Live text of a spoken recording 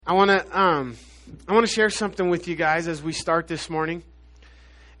I want to share something with you guys as we start this morning.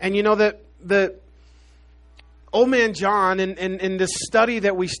 And you know that the old man John, in this study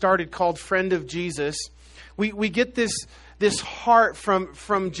that we started called Friend of Jesus, we get this heart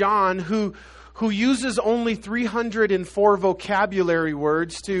from John who uses only 304 vocabulary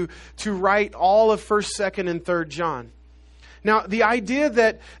words to write all of 1st, 2nd, and 3rd John. Now, the idea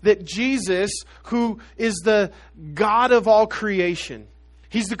that Jesus, who is the God of all creation,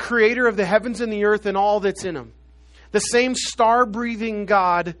 He's the creator of the heavens and the earth and all that's in them, the same star-breathing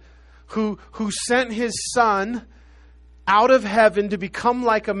God who sent His Son out of heaven to become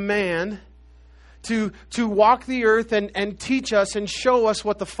like a man, to walk the earth and teach us and show us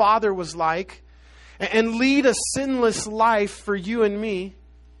what the Father was like, and lead a sinless life for you and me,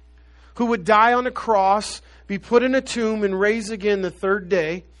 who would die on a cross, be put in a tomb, and raise again the 3rd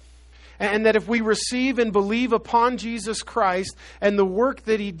day. And that if we receive and believe upon Jesus Christ and the work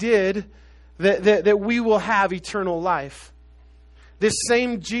that He did, that we will have eternal life. This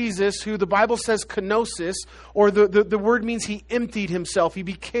same Jesus, who the Bible says kenosis, or the word means He emptied Himself. He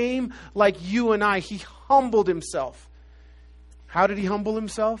became like you and I. He humbled Himself. How did He humble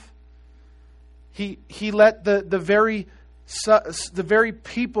Himself? He let the very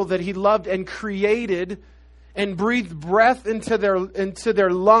people that He loved and created and breathed breath into their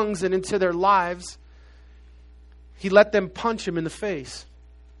lungs and into their lives, He let them punch Him in the face.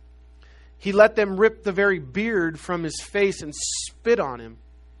 He let them rip the very beard from His face and spit on Him.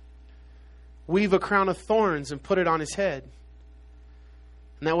 Weave a crown of thorns and put it on His head.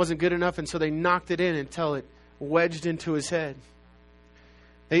 And that wasn't good enough, and so they knocked it in until it wedged into His head.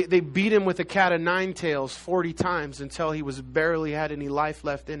 They beat Him with a cat of 9 tails 40 times until He was barely had any life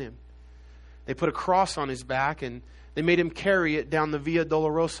left in Him. They put a cross on His back and they made Him carry it down the Via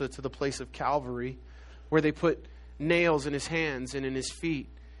Dolorosa to the place of Calvary, where they put nails in His hands and in His feet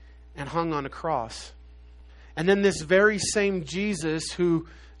and hung on a cross. And then this very same Jesus who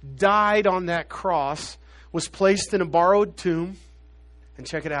died on that cross was placed in a borrowed tomb. And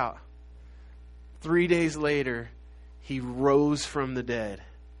check it out. 3 days later, He rose from the dead.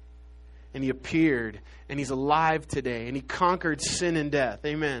 And He appeared. And He's alive today. And He conquered sin and death.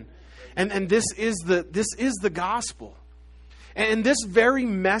 Amen. And this is the gospel. And this very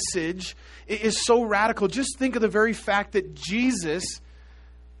message is so radical. Just think of the very fact that Jesus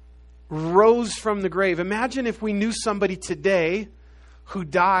rose from the grave. Imagine if we knew somebody today who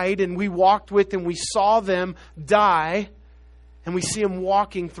died and we walked with and we saw them die and we see them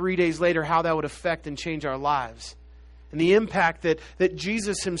walking 3 days later, how that would affect and change our lives. And the impact that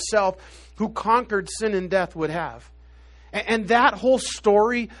Jesus Himself, who conquered sin and death, would have. And that whole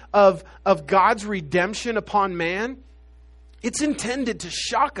story of God's redemption upon man, it's intended to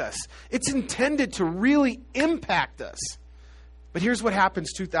shock us. It's intended to really impact us. But here's what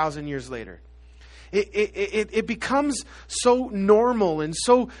happens 2,000 years later. It becomes so normal and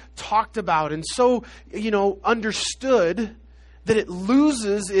so talked about and so, understood that it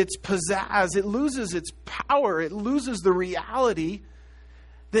loses its pizzazz. It loses its power. It loses the reality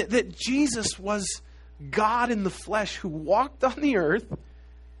that Jesus was God in the flesh who walked on the earth,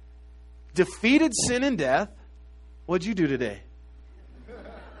 defeated sin and death. What'd you do today?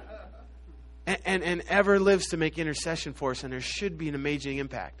 And ever lives to make intercession for us, and there should be an amazing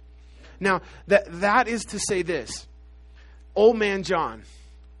impact. Now, that is to say this. Old man John,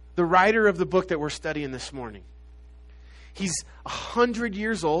 the writer of the book that we're studying this morning, he's 100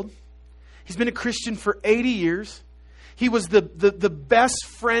 years old. He's been a Christian for 80 years. He was the best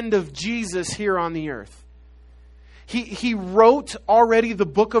friend of Jesus here on the earth. He wrote already the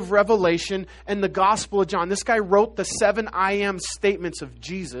book of Revelation and the Gospel of John. This guy wrote the 7 I am statements of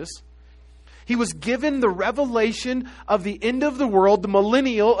Jesus. He was given the revelation of the end of the world, the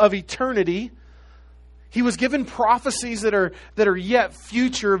millennial of eternity. He was given prophecies that are yet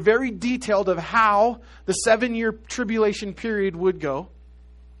future, very detailed of how the 7-year tribulation period would go.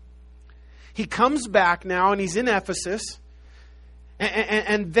 He comes back now and he's in Ephesus.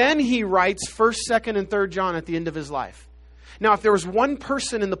 And then he writes 1st, 2nd, and 3rd John at the end of his life. Now, if there was one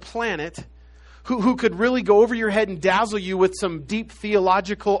person in the planet who could really go over your head and dazzle you with some deep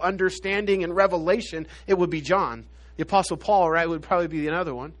theological understanding and revelation, it would be John. The Apostle Paul, right, would probably be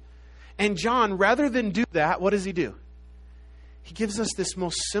another one. And John, rather than do that, what does he do? He gives us this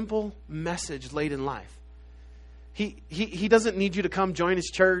most simple message late in life. He doesn't need you to come join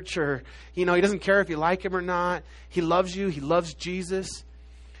his church, or he doesn't care if you like him or not. He loves you. He loves Jesus.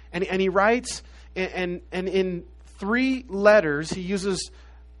 And he writes, and in 3 letters, he uses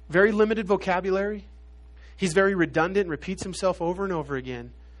very limited vocabulary. He's very redundant, repeats himself over and over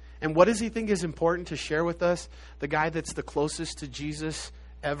again. And what does he think is important to share with us? The guy that's the closest to Jesus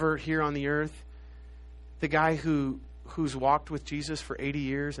ever here on the earth, the guy who's walked with Jesus for 80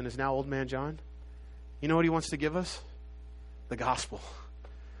 years and is now Old Man John, you know what he wants to give us? The gospel.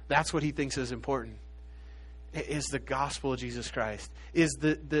 That's what he thinks is important. It is the gospel of Jesus Christ. Is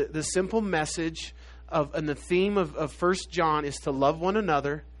the simple message and the theme of 1 John is to love one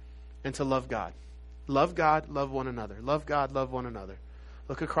another and to love God. Love God, love one another. Love God, love one another.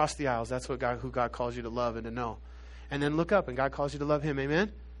 Look across the aisles. That's who God calls you to love and to know. And then look up and God calls you to love Him.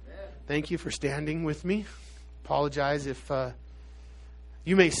 Amen? Thank you for standing with me. Apologize if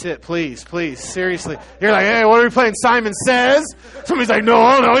you may sit, please, seriously. You're like, hey, what are we playing? Simon Says? Somebody's like,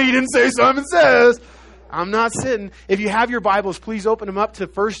 no, you didn't say Simon Says. I'm not sitting. If you have your Bibles, please open them up to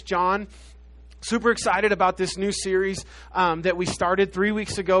 1 John. Super excited about this new series that we started 3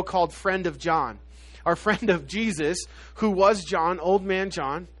 weeks ago called Friend of John. Our friend of Jesus, who was John, Old Man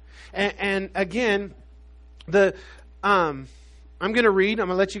John. And again, I'm going to read. I'm going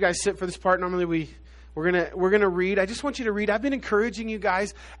to let you guys sit for this part. Normally we're gonna read. I just want you to read. I've been encouraging you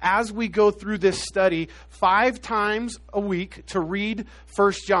guys as we go through this study 5 times a week to read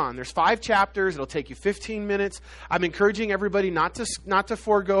 1 John. There's 5 chapters. It'll take you 15 minutes. I'm encouraging everybody not to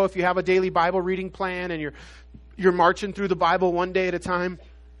forego if you have a daily Bible reading plan and you're marching through the Bible one day at a time.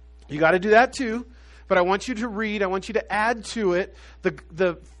 You got to do that too. But I want you to read. I want you to add to it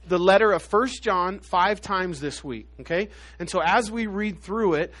the letter of 1 John 5 times this week, okay? And so as we read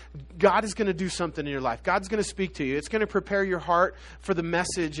through it, God is going to do something in your life. God's going to speak to you. It's going to prepare your heart for the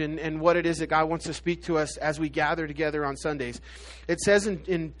message and what it is that God wants to speak to us as we gather together on Sundays. It says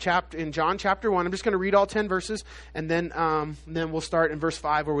in John chapter 1, I'm just going to read all 10 verses, and then we'll start in verse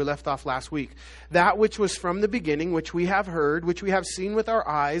 5 where we left off last week. That which was from the beginning, which we have heard, which we have seen with our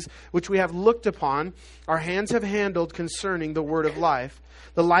eyes, which we have looked upon, our hands have handled concerning the word of life.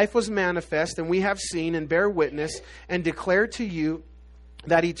 The life was manifest, and we have seen and bear witness and declare to you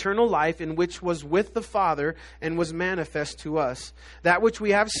that eternal life in which was with the Father and was manifest to us. That which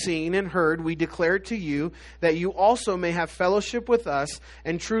we have seen and heard we declare to you, that you also may have fellowship with us,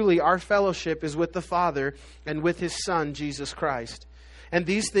 and truly our fellowship is with the Father and with His Son, Jesus Christ. And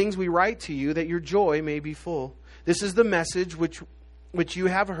these things we write to you, that your joy may be full. This is the message which you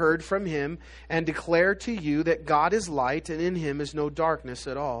have heard from Him, and declare to you that God is light, and in Him is no darkness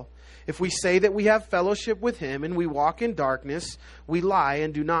at all. If we say that we have fellowship with Him, and we walk in darkness, we lie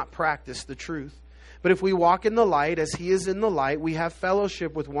and do not practice the truth. But if we walk in the light, as He is in the light, we have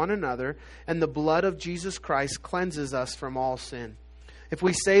fellowship with one another, and the blood of Jesus Christ cleanses us from all sin. If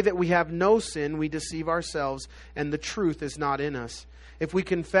we say that we have no sin, we deceive ourselves, and the truth is not in us. If we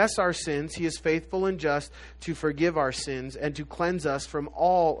confess our sins, He is faithful and just to forgive our sins and to cleanse us from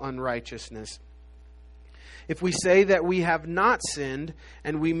all unrighteousness. If we say that we have not sinned,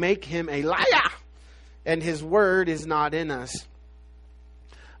 and we make Him a liar, and His word is not in us.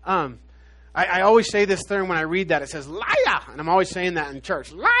 I always say this term when I read that. It says liar, and I'm always saying that in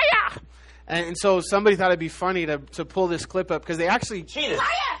church. Liar! And so somebody thought it'd be funny to pull this clip up because they actually cheated.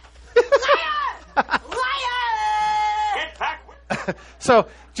 Liar! Liar! So,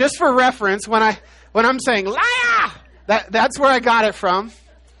 just for reference, when I'm saying liar, that's where I got it from.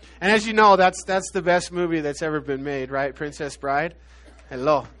 And as you know, that's the best movie that's ever been made, right? Princess Bride.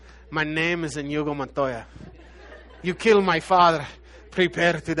 Hello, my name is Inigo Montoya. You killed my father.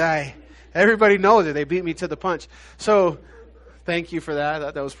 Prepare to die. Everybody knows it. They beat me to the punch. So, thank you for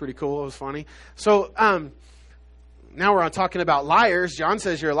that. That was pretty cool. It was funny. So, now we're talking about liars. John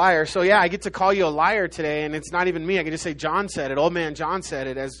says you're a liar. So yeah, I get to call you a liar today, and it's not even me. I can just say John said it. Old Man John said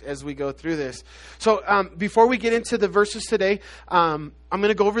it as we go through this. So before we get into the verses today, I'm going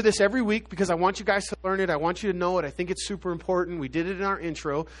to go over this every week because I want you guys to learn it. I want you to know it. I think it's super important. We did it in our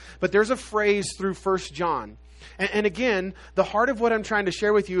intro. But there's a phrase through 1 John. And again, the heart of what I'm trying to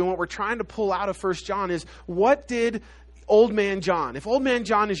share with you and what we're trying to pull out of 1 John is, what did Old Man John, if Old Man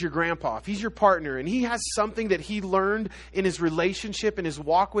John is your grandpa, if he's your partner, and he has something that he learned in his relationship, in his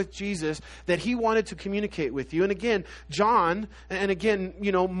walk with Jesus, that he wanted to communicate with you. And again, John, and again,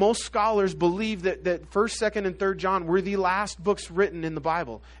 most scholars believe that 1st, 2nd, and 3rd John were the last books written in the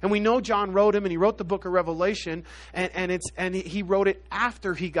Bible. And we know John wrote them, and he wrote the book of Revelation, and he wrote it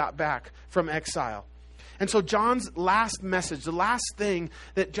after he got back from exile. And so John's last message, the last thing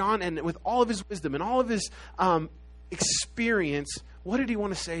that John, and with all of his wisdom and all of his experience, what did he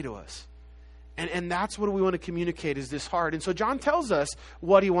want to say to us? And that's what we want to communicate, is this heart. And so John tells us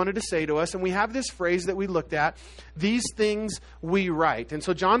what he wanted to say to us. And we have this phrase that we looked at, these things we write. And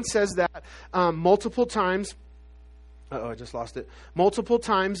so John says that multiple times. I just lost it. Multiple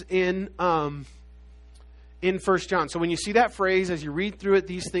times in 1 John. So when you see that phrase, as you read through it,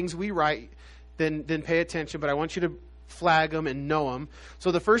 these things we write, then pay attention. But I want you to flag them, and know them.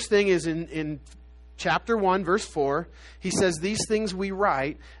 So the first thing is in chapter 1, verse 4, he says, these things we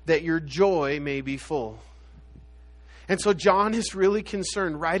write that your joy may be full. And so John is really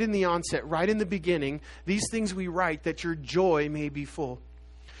concerned right in the onset, right in the beginning, these things we write that your joy may be full.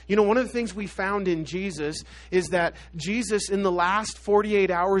 You know, one of the things we found in Jesus is that Jesus, in the last 48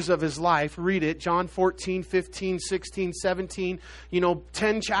 hours of his life, read it, John 14, 15, 16, 17,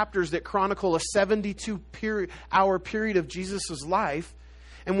 10 chapters that chronicle a 72-hour period of Jesus' life.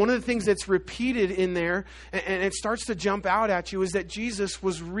 And one of the things that's repeated in there, and it starts to jump out at you, is that Jesus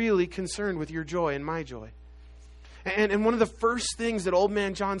was really concerned with your joy and my joy. And one of the first things that old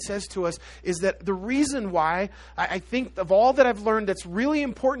man John says to us is that the reason why I think of all that I've learned that's really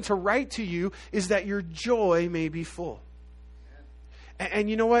important to write to you is that your joy may be full. And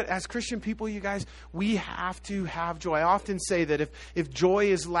you know what? As Christian people, you guys, we have to have joy. I often say that if joy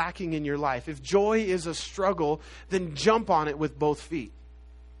is lacking in your life, if joy is a struggle, then jump on it with both feet.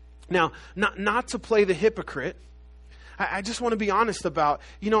 Now, not to play the hypocrite, I just want to be honest about,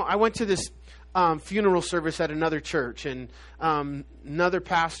 I went to this funeral service at another church, and another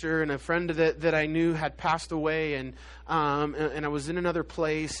pastor and a friend that I knew had passed away, and I was in another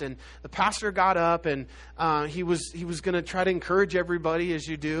place, and the pastor got up, and he was going to try to encourage everybody, as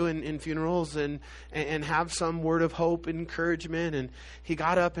you do in funerals, and have some word of hope and encouragement. And he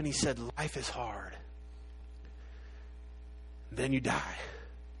got up and he said, life is hard, then you die.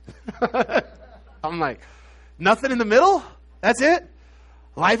 I'm like, nothing in the middle? That's it?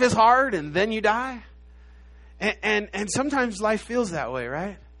 Life is hard and then you die? And sometimes life feels that way,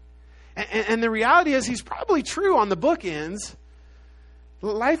 right? And the reality is he's probably true on the bookends.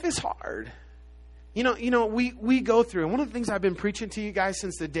 Life is hard. We go through, and one of the things I've been preaching to you guys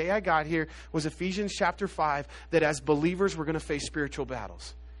since the day I got here was Ephesians chapter 5, that as believers we're going to face spiritual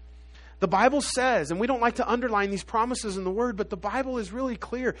battles. The Bible says, and we don't like to underline these promises in the Word, but the Bible is really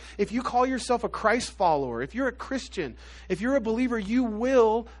clear. If you call yourself a Christ follower, if you're a Christian, if you're a believer, you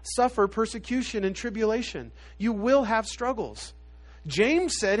will suffer persecution and tribulation. You will have struggles.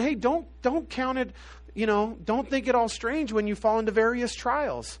 James said, hey, don't count it, don't think it all strange when you fall into various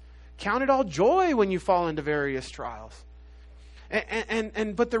trials. Count it all joy when you fall into various trials.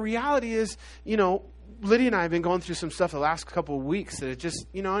 But the reality is, Lydia and I have been going through some stuff the last couple of weeks that it just,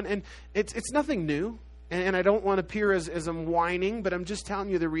 and it's nothing new. And I don't want to appear as I'm whining, but I'm just telling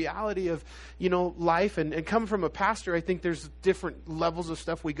you the reality of, life. And coming from a pastor, I think there's different levels of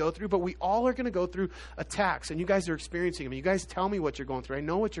stuff we go through, but we all are going to go through attacks. And you guys are experiencing them. You guys tell me what you're going through. I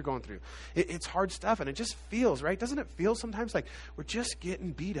know what you're going through. It's hard stuff, and it just feels, right? Doesn't it feel sometimes like we're just getting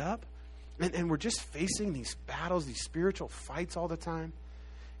beat up? And we're just facing these battles, these spiritual fights all the time.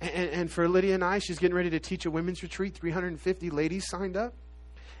 And for Lydia and I, she's getting ready to teach a women's retreat. 350 ladies signed up.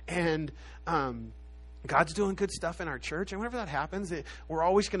 And God's doing good stuff in our church. And whenever that happens, we're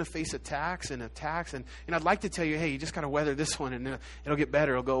always going to face attacks. And I'd like to tell you, hey, you just got to weather this one and it'll get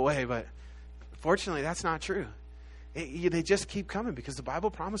better. It'll go away. But fortunately, that's not true. They just keep coming because the Bible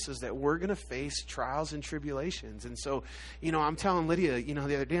promises that we're going to face trials and tribulations. And so, I'm telling Lydia, the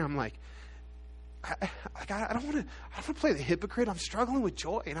other day, I'm like, I don't want to play the hypocrite. I'm struggling with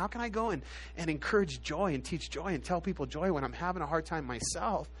joy. And how can I go and encourage joy and teach joy and tell people joy when I'm having a hard time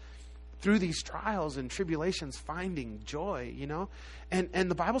myself through these trials and tribulations, finding joy, And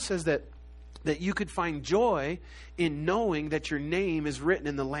the Bible says that you could find joy in knowing that your name is written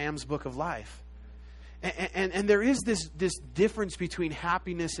in the Lamb's book of life. And there is this difference between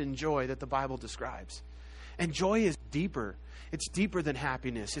happiness and joy that the Bible describes. And joy is deeper. It's deeper than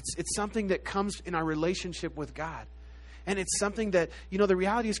happiness. It's something that comes in our relationship with God. And it's something that, the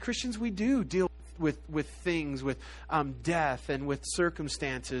reality is Christians, we do deal with things, with death and with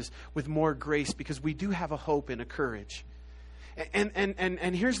circumstances, with more grace, because we do have a hope and a courage.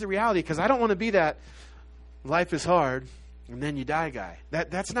 And here's the reality, because I don't want to be that life is hard and then you die guy.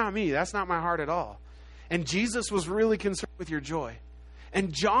 That's not me. That's not my heart at all. And Jesus was really concerned with your joy.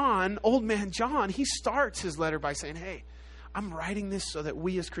 And John, old man John, he starts his letter by saying, hey, I'm writing this so that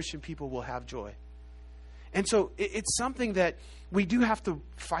we as Christian people will have joy. And so it's something that we do have to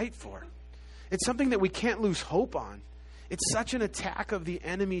fight for. It's something that we can't lose hope on. It's such an attack of the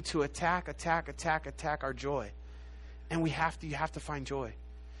enemy to attack our joy. And you have to find joy.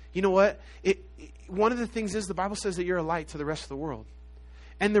 You know what? One of the things is the Bible says that you're a light to the rest of the world.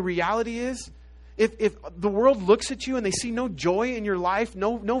 And the reality is, if the world looks at you and they see no joy in your life,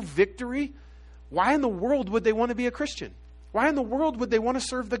 no victory, why in the world would they want to be a Christian? Why in the world would they want to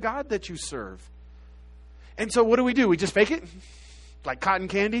serve the God that you serve? And so what do? We just fake it? Like cotton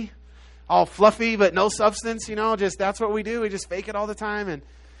candy? All fluffy but no substance, just that's what we do. We just fake it all the time. And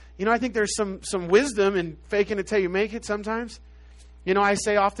I think there's some wisdom in faking it till you make it sometimes. I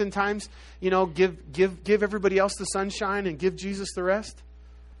say oftentimes, give everybody else the sunshine and give Jesus the rest.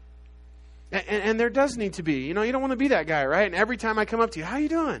 And there does need to be, you don't want to be that guy, right? And every time I come up to you, how you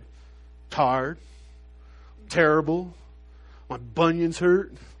doing? Tired, terrible, my bunions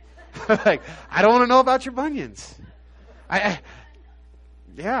hurt. Like, I don't want to know about your bunions.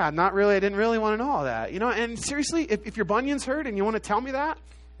 Not really. I didn't really want to know all that. And seriously, if your bunions hurt and you want to tell me that,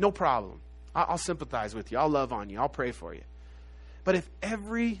 no problem. I'll sympathize with you. I'll love on you. I'll pray for you. But if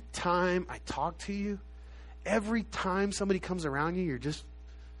every time I talk to you, every time somebody comes around you, you're just,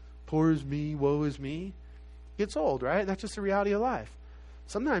 poor is me, woe is me, it gets old, right? And that's just the reality of life.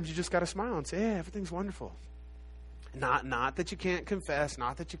 Sometimes you just got to smile and say, hey, everything's wonderful. Not that you can't confess,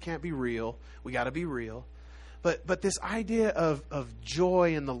 not that you can't be real. We got to be real. But this idea of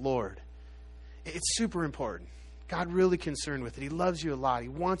joy in the Lord, it's super important. God really concerned with it. He loves you a lot. He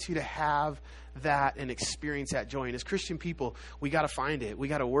wants you to have that and experience that joy. And as Christian people, we got to find it. We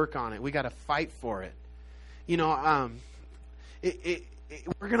got to work on it. We got to fight for it. We're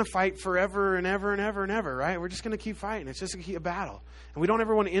going to fight forever and ever and ever and ever, right? We're just going to keep fighting. It's just going to keep a battle. And we don't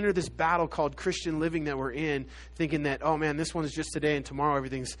ever want to enter this battle called Christian living that we're in, thinking that, oh man, this one's just today and tomorrow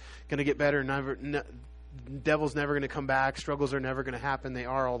everything's going to get better. Devil's never going to come back. Struggles are never going to happen. They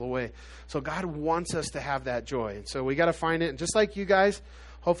are all the way. So God wants us to have that joy. And so we got to find it. And just like you guys,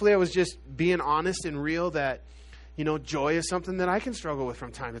 hopefully I was just being honest and real that, joy is something that I can struggle with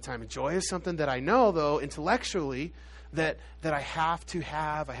from time to time. And joy is something that I know, though, intellectually, that I have to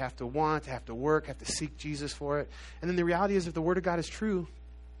have, I have to want, I have to work, I have to seek Jesus for it. And then the reality is, if the Word of God is true,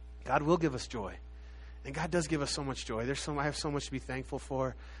 God will give us joy. And God does give us so much joy. I have so much to be thankful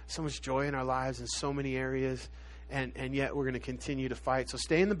for, so much joy in our lives in so many areas, and yet we're going to continue to fight. So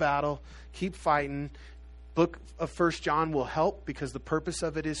stay in the battle, keep fighting. Book of 1 John will help, because the purpose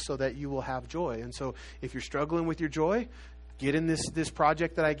of it is so that you will have joy. And so if you're struggling with your joy, get in this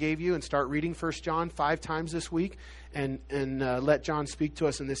project that I gave you and start reading 1 John 5 times this week and let John speak to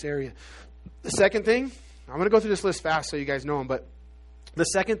us in this area. The second thing, I'm going to go through this list fast so you guys know them, but the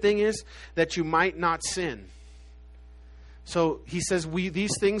second thing is that you might not sin. So he says,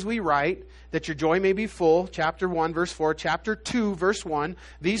 these things we write, that your joy may be full. Chapter 1, verse 4. Chapter 2, verse 1.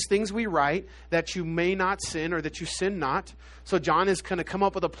 These things we write, that you may not sin, or that you sin not. So John is going to come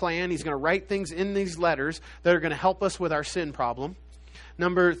up with a plan. He's going to write things in these letters that are going to help us with our sin problem.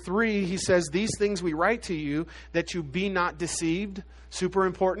 Number 3, he says, these things we write to you, that you be not deceived. Super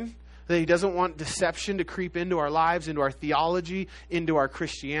important. That he doesn't want deception to creep into our lives, into our theology, into our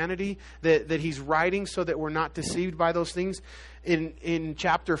Christianity. That he's writing so that we're not deceived by those things. In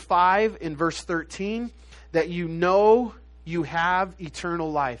chapter 5, in verse 13, that you have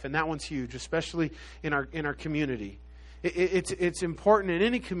eternal life. And that one's huge, especially in our community. It's important in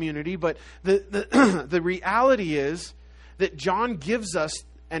any community, but the reality is that John gives us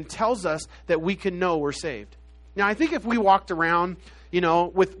and tells us that we can know we're saved. Now, I think if we walked around,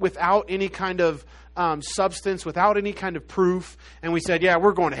 without any kind of substance, without any kind of proof, and we said, yeah,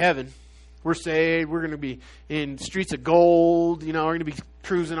 we're going to heaven. We're saved. We're going to be in streets of gold. We're going to be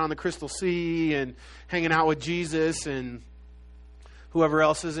cruising on the Crystal Sea and hanging out with Jesus and whoever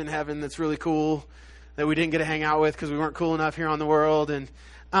else is in heaven that's really cool that we didn't get to hang out with because we weren't cool enough here on the world. And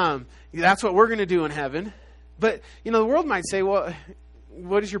that's what we're going to do in heaven. But, the world might say, well,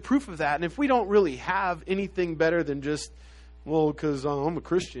 what is your proof of that? And if we don't really have anything better than just, well, because I'm a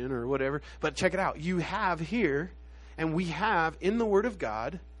Christian or whatever. But check it out. You have here, and we have in the Word of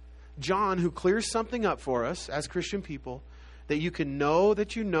God, John, who clears something up for us as Christian people, that you can know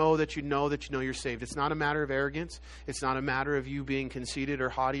that you know that you know that you know you're saved. It's not a matter of arrogance. It's not a matter of you being conceited or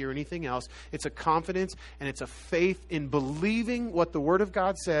haughty or anything else. It's a confidence and it's a faith in believing what the Word of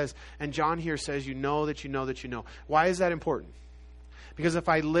God says. And John here says, you know that you know that you know. Why is that important? Because if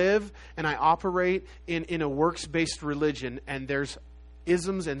I live and I operate in a works-based religion and there's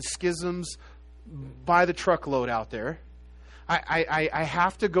isms and schisms by the truckload out there, I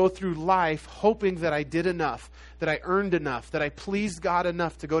have to go through life hoping that I did enough, that I earned enough, that I pleased God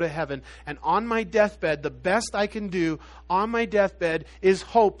enough to go to heaven. And on my deathbed, the best I can do on my deathbed is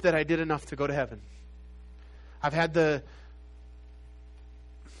hope that I did enough to go to heaven. I've had the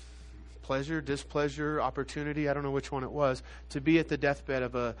pleasure, displeasure, opportunity, I don't know which one it was, to be at the deathbed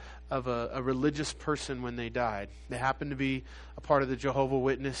of a religious person when they died. They happened to be a part of the Jehovah's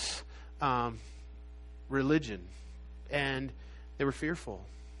Witness religion. And they were fearful.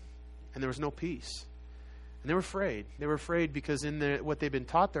 And there was no peace. And they were afraid. They were afraid because what they've been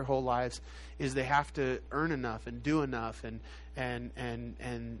taught their whole lives is they have to earn enough and do enough and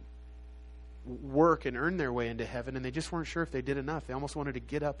work and earn their way into heaven, and they just weren't sure if they did enough. They almost wanted to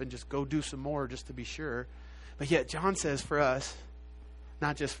get up and just go do some more just to be sure. But yet John says for us,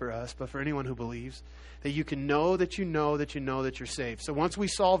 not just for us, but for anyone who believes, that you can know that you know that you know that you're saved. So once we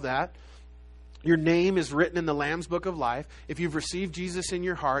solve that, your name is written in the Lamb's Book of Life. If you've received Jesus in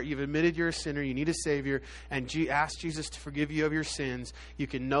your heart, you've admitted you're a sinner, you need a Savior, and asked Jesus to forgive you of your sins, you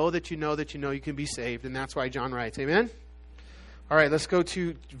can know that you know that you know you can be saved. And that's why John writes. Amen? All right, let's go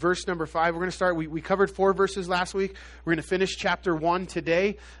to verse number 5. We're going to start. We covered 4 verses last week. We're going to finish chapter 1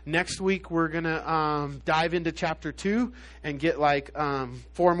 today. Next week, we're going to dive into chapter 2 and get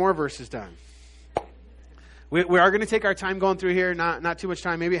 4 more verses done. We are going to take our time going through here, not too much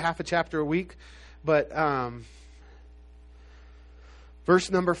time, maybe half a chapter a week. But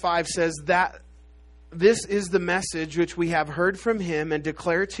verse number 5 says that this is the message which we have heard from him and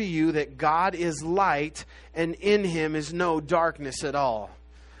declare to you that God is light and in him is no darkness at all.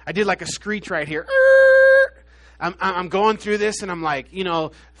 I did like a screech right here. I'm going through this and I'm like,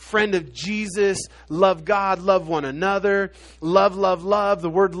 friend of Jesus, love God, love one another, love, love, love. The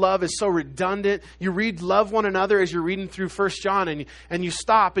word love is so redundant. You read love one another as you're reading through 1 John and you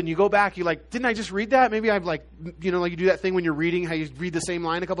stop and you go back. You're like, didn't I just read that? Maybe I've like you do that thing when you're reading, how you read the same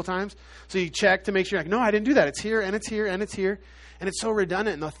line a couple times. So you check to make sure, no, I didn't do that. It's here and it's here and it's here. And it's so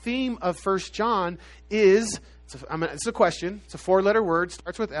redundant. And the theme of 1 John is, it's a question. It's a 4-letter word,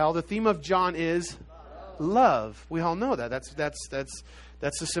 starts with L. The theme of John is love. We all know that. That's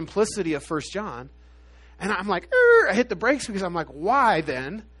the simplicity of 1 John. And I'm like, I hit the brakes because I'm like, why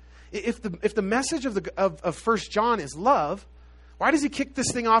then? If the message of 1 John is love, why does he kick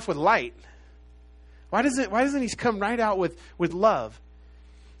this thing off with light? Why doesn't he come right out with love?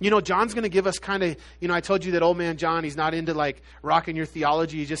 John's going to give us kind of, I told you that old man John, he's not into like rocking your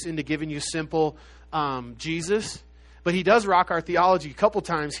theology. He's just into giving you simple Jesus. But he does rock our theology a couple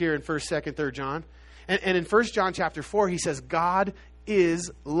times here in 1st, 2nd, 3rd John. And in 1 John chapter 4, he says, God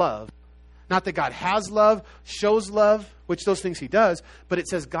is love. Not that God has love, shows love, which those things he does, but it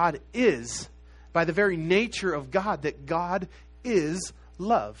says God is, by the very nature of God, that God is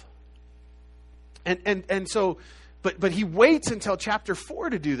love. And so, but he waits until chapter 4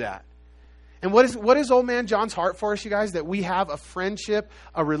 to do that. And what is old man John's heart for us, you guys? That we have a friendship,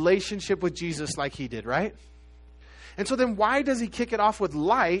 a relationship with Jesus like he did, right? And so then why does he kick it off with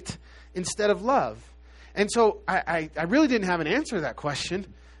light instead of love? And so I really didn't have an answer to that question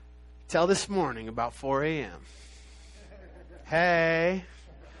till this morning about 4 a.m. Hey.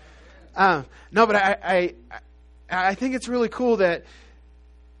 No, but I think it's really cool that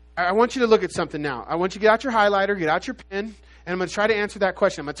I want you to look at something now. I want you to get out your highlighter, get out your pen, and I'm going to try to answer that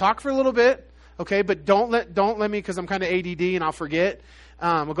question. I'm going to talk for a little bit, okay? But don't let me, because I'm kind of ADD and I'll forget.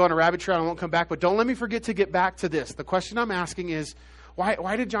 We'll go on a rabbit trail and I won't come back. But don't let me forget to get back to this. The question I'm asking is,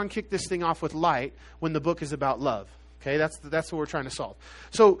 why did John kick this thing off with light when the book is about love? Okay, that's what we're trying to solve.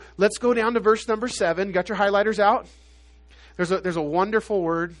 So let's go down to verse number 7. Got your highlighters out? There's a wonderful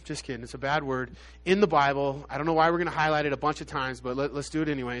word. Just kidding. It's a bad word in the Bible. I don't know why we're going to highlight it a bunch of times, but let's do it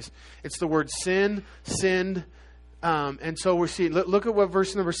anyways. It's the word sin, sinned. And so we're seeing, look at what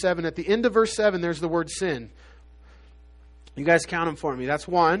verse number 7. At the end of verse 7, there's the word sin. You guys count them for me. That's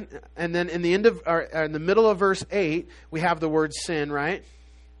 1. And then in the middle of verse 8, we have the word sin, right?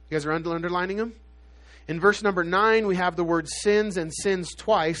 You guys are underlining them? In verse number 9, we have the word sins and sins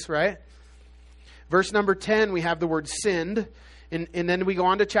twice, right? Verse number 10, we have the word sinned. And then we go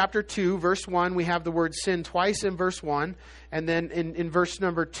on to chapter 2, verse 1, we have the word sin twice in verse 1. And then in verse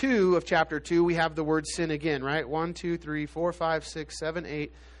number 2 of chapter 2, we have the word sin again, right? 1, 2, 3, 4, 5, 6, 7,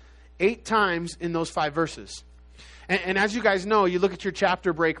 8. 8 times in those 5 verses. And as you guys know, you look at your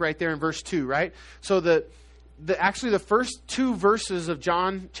chapter break right there in verse 2, right? So actually the first 2 verses of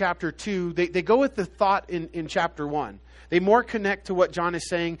John chapter 2, they go with the thought in chapter 1. They more connect to what John is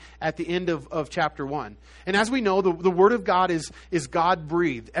saying at the end of chapter 1. And as we know, the Word of God is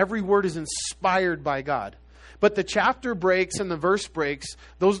God-breathed. Every word is inspired by God. But the chapter breaks and the verse breaks,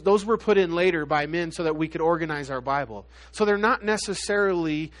 those were put in later by men so that we could organize our Bible. So they're not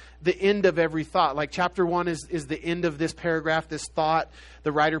necessarily the end of every thought. Like chapter 1 is the end of this paragraph, this thought.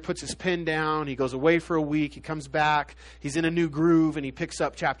 The writer puts his pen down. He goes away for a week. He comes back. He's in a new groove and he picks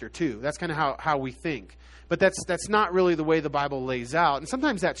up chapter 2. That's kind of how we think. But that's not really the way the Bible lays out. And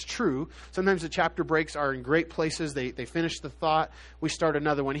sometimes that's true. Sometimes the chapter breaks are in great places. They finish the thought. We start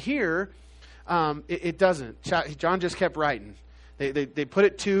another one. Here, it doesn't. John just kept writing. They put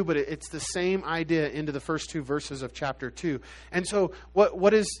it 2, but it's the same idea into the first 2 verses of chapter 2. And so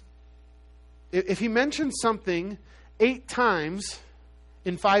what is, if he mentions something 8 times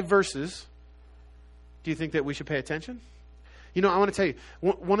in 5 verses, do you think that we should pay attention? You know, I want to tell you,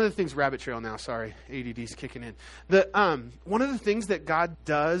 one of the things, rabbit trail now, sorry, ADD's kicking in. One of the things that God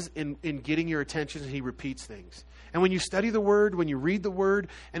does in getting your attention is he repeats things. And when you study the Word, when you read the Word,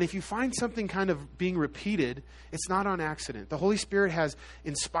 and if you find something kind of being repeated, it's not on accident. The Holy Spirit has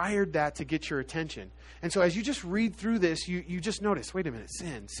inspired that to get your attention. And so as you just read through this, you just notice, wait a minute,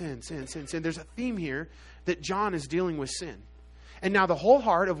 sin, sin, sin, sin, sin. There's a theme here that John is dealing with sin. And now the whole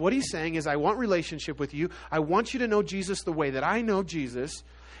heart of what he's saying is, I want relationship with you. I want you to know Jesus the way that I know Jesus.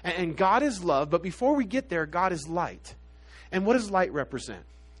 And God is love. But before we get there, God is light. And what does light represent?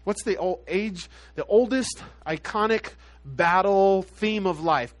 What's the oldest iconic battle theme of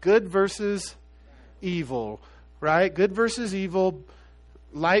life? Good versus evil, right? Good versus evil.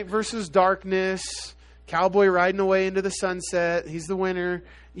 Light versus darkness. Cowboy riding away into the sunset. He's the winner.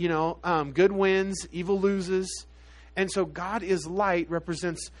 You know, good wins. Evil loses. And so God is light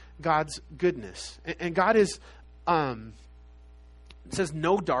represents God's goodness. And God is, it says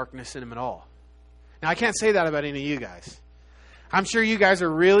no darkness in him at all. Now, I can't say that about any of you guys. I'm sure you guys are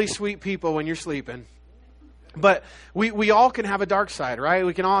really sweet people when you're sleeping. But we all can have a dark side, right?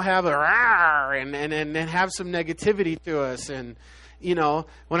 We can all have a rawr and have some negativity to us. And, you know,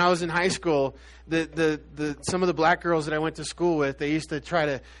 when I was in high school, some of the black girls that I went to school with, they used to try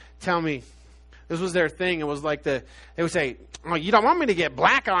to tell me, this was their thing. It was like they would say, "Oh, you don't want me to get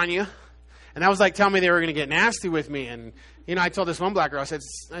black on you," and that was like telling me they were going to get nasty with me. And you know, I told this one black girl, I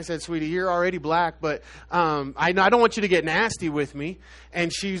said, "Sweetie, you're already black, but I don't want you to get nasty with me."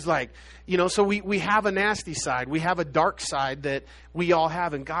 And she's like, you know, so we have a nasty side, we have a dark side that we all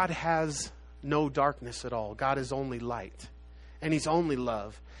have, and God has no darkness at all. God is only light, and He's only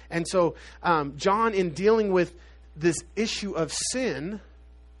love. And so John, in dealing with this issue of sin,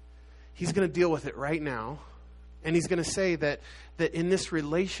 he's going to deal with it right now. And he's going to say that in this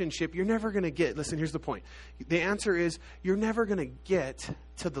relationship, you're never going to get, listen, here's the point. The answer is, you're never going to get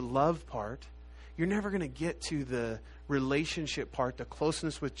to the love part. You're never going to get to the relationship part, the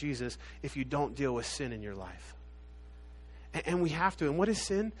closeness with Jesus, if you don't deal with sin in your life. And we have to. And what is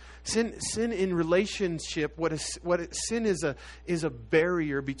sin? Sin in relationship, sin is a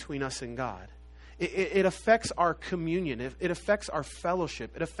barrier between us and God. It affects our communion. It affects our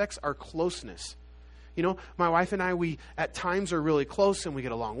fellowship. It affects our closeness. You know, my wife and I, we at times are really close and we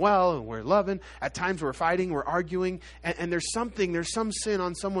get along well and we're loving. At times we're fighting, we're arguing, and there's some sin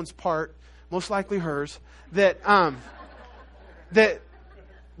on someone's part, most likely hers, that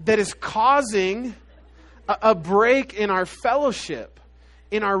is causing a break in our fellowship,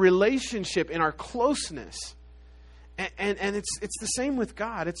 in our relationship, in our closeness. And it's the same with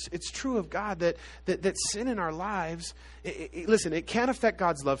God. It's true of God that sin in our lives, listen, it can't affect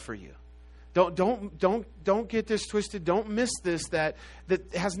God's love for you. Don't get this twisted. Don't miss this. That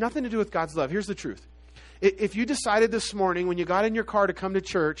has nothing to do with God's love. Here's the truth. If you decided this morning when you got in your car to come to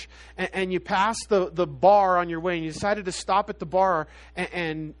church and you passed the bar on your way and you decided to stop at the bar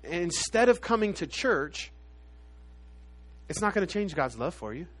and instead of coming to church, it's not going to change God's love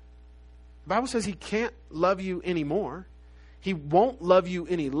for you. The Bible says He can't love you anymore. He won't love you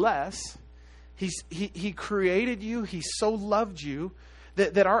any less. He created you. He so loved you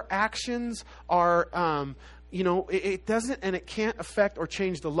that our actions are, it doesn't and it can't affect or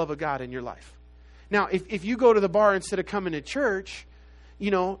change the love of God in your life. Now, if you go to the bar instead of coming to church,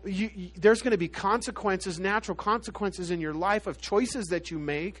 there's going to be consequences, natural consequences in your life of choices that you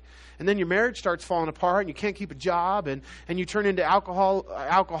make. And then your marriage starts falling apart and you can't keep a job and you turn into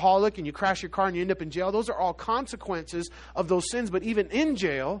alcoholic and you crash your car and you end up in jail. Those are all consequences of those sins. But even in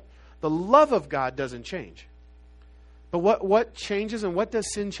jail, the love of God doesn't change. But what changes and what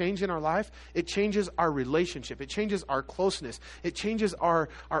does sin change in our life? It changes our relationship. It changes our closeness. It changes our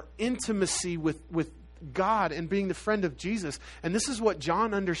intimacy with God and being the friend of Jesus. And this is what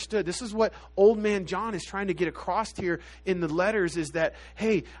John understood. This is what old man John is trying to get across here in the letters is that,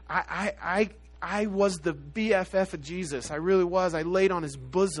 hey, I was the BFF of Jesus. I really was. I laid on His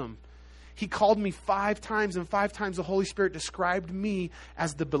bosom. He called me 5 times, and 5 times the Holy Spirit described me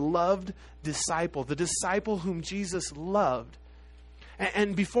as the beloved disciple, the disciple whom Jesus loved.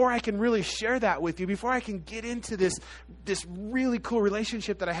 And before I can really share that with you, before I can get into this really cool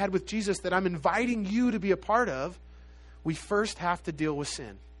relationship that I had with Jesus that I'm inviting you to be a part of, we first have to deal with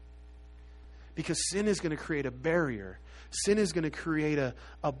sin. Because sin is going to create a barrier. Sin is going to create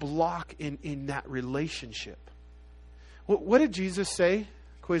a block in that relationship. What did Jesus say?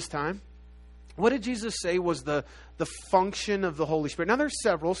 Quiz time. What did Jesus say was the function of the Holy Spirit? Now, there's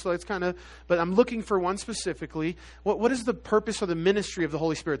several, so it's but I'm looking for one specifically. What is the purpose or the ministry of the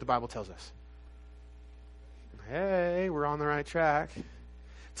Holy Spirit, the Bible tells us? Hey, we're on the right track.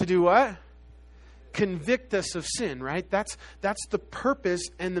 To do what? convict us of sin, right? That's the purpose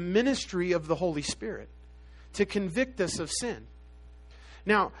and the ministry of the Holy Spirit, to convict us of sin.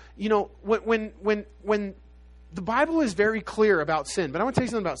 Now, when the Bible is very clear about sin, but I want to tell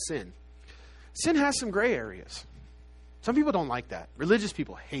you something about sin. Sin has some gray areas. Some people don't like that. Religious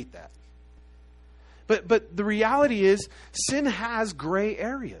people hate that. But the reality is, sin has gray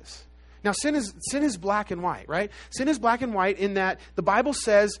areas. Now, sin is black and white, right? Sin is black and white in that the Bible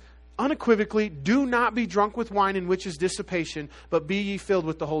says unequivocally, do not be drunk with wine in which is dissipation, but be ye filled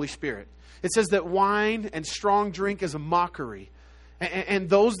with the Holy Spirit. It says that wine and strong drink is a mockery. And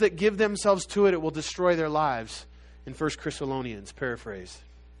those that give themselves to it, it will destroy their lives. In 1 Thessalonians, paraphrased.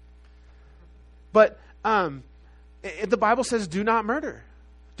 But the Bible says, do not murder.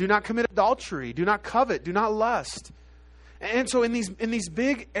 Do not commit adultery. Do not covet. Do not lust. And so in these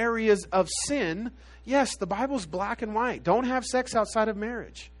big areas of sin, yes, the Bible's black and white. Don't have sex outside of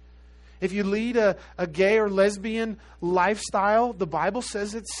marriage. If you lead a gay or lesbian lifestyle, the Bible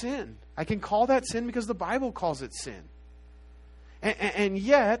says it's sin. I can call that sin because the Bible calls it sin. And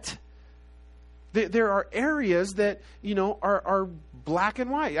yet, there are areas that, are black and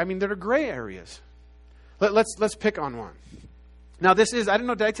white. I mean, that are gray areas. Let's pick on one. Now, this is, I don't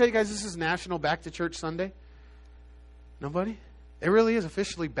know, did I tell you guys this is National Back to Church Sunday? Nobody? It really is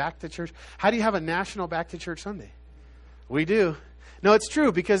officially Back to Church. How do you have a National Back to Church Sunday? We do. No, it's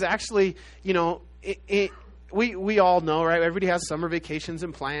true, because actually, we all know, right? Everybody has summer vacations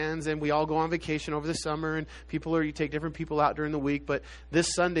and plans, and we all go on vacation over the summer, and you take different people out during the week. But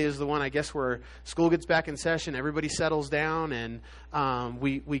this Sunday is the one, I guess, where school gets back in session, everybody settles down, and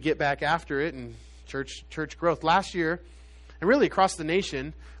we get back after it, and church growth. Last year, and really across the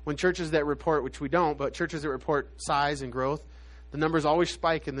nation, when churches that report, which we don't, but churches that report size and growth, the numbers always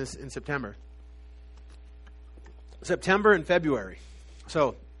spike in September. September and February.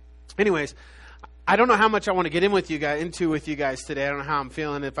 So, anyways, I don't know how much I want to get with you guys today. I don't know how I'm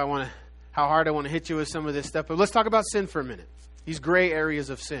feeling, how hard I want to hit you with some of this stuff. But let's talk about sin for a minute. These gray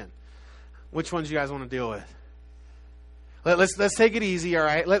areas of sin. Which ones do you guys want to deal with? Let's take it easy, all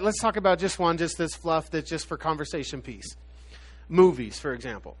right? Let's talk about just one, just this fluff that's just for conversation piece. Movies, for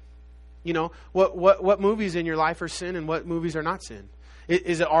example. What movies in your life are sin and what movies are not sin?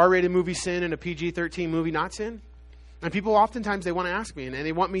 Is an R-rated movie sin and a PG-13 movie not sin? And people oftentimes, they want to ask me, and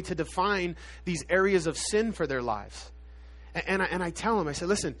they want me to define these areas of sin for their lives. And I tell them, I say,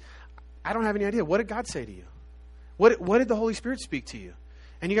 listen, I don't have any idea. What did God say to you? What did the Holy Spirit speak to you?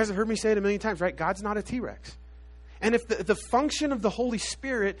 And you guys have heard me say it a million times, right? God's not a T-Rex. And if the function of the Holy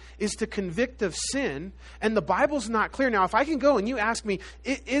Spirit is to convict of sin, and the Bible's not clear. Now, if I can go and you ask me,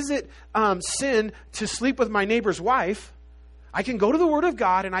 is it sin to sleep with my neighbor's wife? I can go to the Word of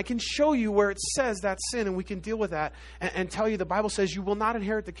God and I can show you where it says that's sin, and we can deal with that and tell you the Bible says you will not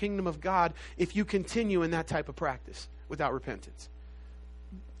inherit the kingdom of God if you continue in that type of practice without repentance.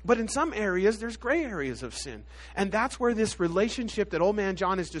 But in some areas, there's gray areas of sin. And that's where this relationship that old man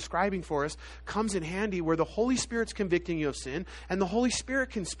John is describing for us comes in handy, where the Holy Spirit's convicting you of sin and the Holy Spirit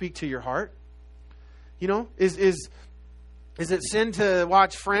can speak to your heart. Is it sin to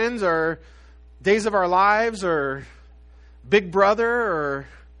watch Friends or Days of Our Lives or Big Brother or,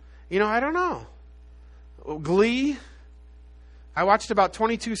 I don't know. Glee. I watched about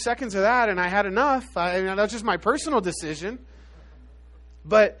 22 seconds of that and I had enough. That's just my personal decision.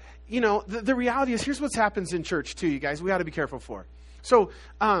 But, the reality is, here's what happens in church too, you guys. We got to be careful for. So,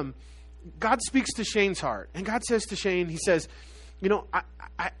 God speaks to Shane's heart. And God says to Shane, he says,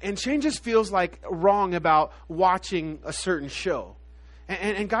 and Shane just feels like wrong about watching a certain show.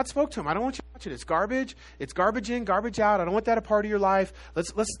 And God spoke to him. I don't want you to watch it. It's garbage. It's garbage in, garbage out. I don't want that a part of your life.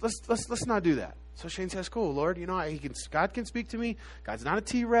 Let's not do that. So Shane says, cool, Lord, God can speak to me. God's not a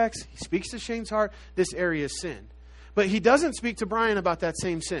T-Rex. He speaks to Shane's heart. This area is sin. But he doesn't speak to Brian about that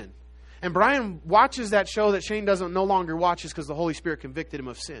same sin. And Brian watches that show that Shane no longer watches because the Holy Spirit convicted him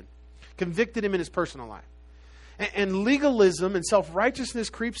of sin. Convicted him in his personal life. And legalism and self-righteousness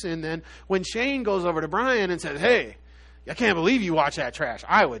creeps in then when Shane goes over to Brian and says, hey, I can't believe you watch that trash.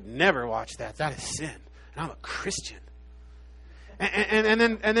 I would never watch that. That is sin. And I'm a Christian. And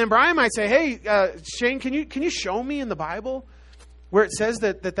then Brian might say, hey, Shane, can you show me in the Bible where it says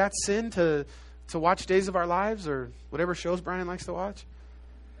that's sin to watch Days of Our Lives or whatever shows Brian likes to watch?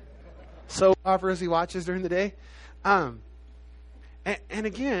 Soap operas he watches during the day. And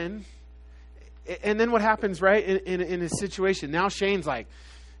again, and then what happens, right, in a situation? Now Shane's like,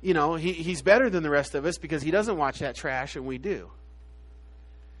 he's better than the rest of us because he doesn't watch that trash and we do.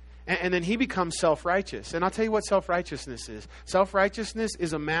 And then he becomes self-righteous. And I'll tell you what self-righteousness is. Self-righteousness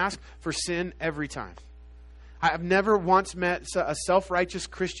is a mask for sin every time. I've never once met a self-righteous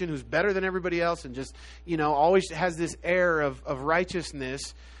Christian who's better than everybody else and just, always has this air of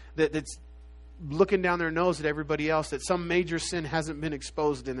righteousness that's looking down their nose at everybody else, that some major sin hasn't been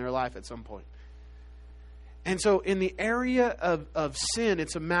exposed in their life at some point. And so in the area of sin,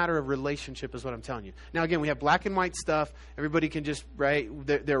 it's a matter of relationship is what I'm telling you. Now, again, we have black and white stuff. Everybody can just, right,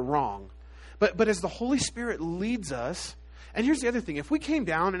 they're wrong. But as the Holy Spirit leads us, and here's the other thing. If we came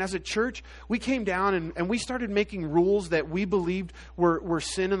down, and as a church, we came down and we started making rules that we believed were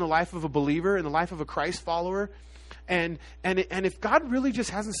sin in the life of a believer, in the life of a Christ follower, and if God really just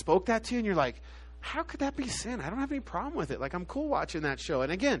hasn't spoke that to you, and you're like, how could that be sin? I don't have any problem with it. Like, I'm cool watching that show.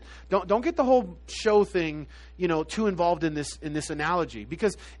 And again, don't get the whole show thing, too involved in this analogy,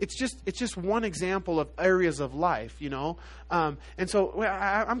 because it's just one example of areas of life, And so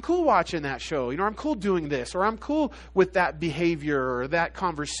I'm cool watching that show. I'm cool doing this, or I'm cool with that behavior or that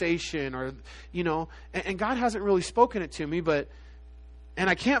conversation, or and God hasn't really spoken it to me, and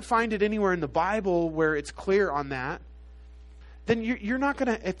I can't find it anywhere in the Bible where it's clear on that. Then you're not going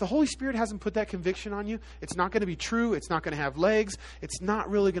to, if the Holy Spirit hasn't put that conviction on you, it's not going to be true. It's not going to have legs. It's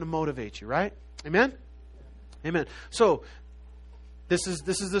not really going to motivate you, right? Amen? Amen. So this is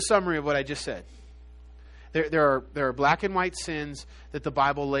the summary of what I just said. There are black and white sins that the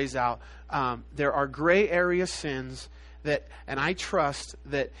Bible lays out. There are gray area sins and I trust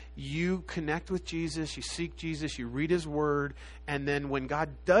that you connect with Jesus, you seek Jesus, you read His Word, and then when God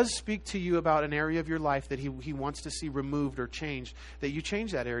does speak to you about an area of your life that He wants to see removed or changed, that you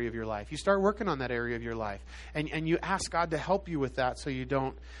change that area of your life. You start working on that area of your life. And you ask God to help you with that so you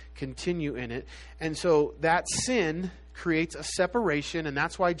don't continue in it. And so that sin creates a separation, and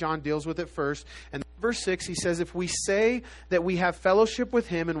that's why John deals with it first. And verse 6, he says, if we say that we have fellowship with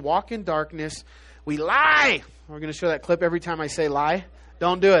Him and walk in darkness, we lie. We're going to show that clip every time I say lie.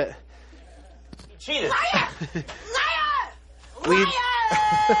 Don't do it. Cheated. Liar! Liar!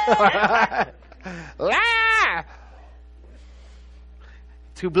 Liar! Lie!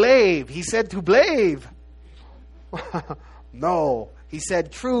 To blave. He said to blave. No. He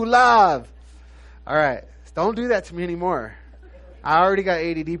said true love. All right. Don't do that to me anymore. I already got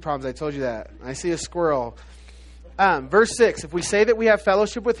ADD problems. I told you that. I see a squirrel. Verse 6, if we say that we have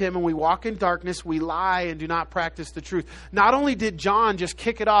fellowship with Him and we walk in darkness, we lie and do not practice the truth. Not only did John just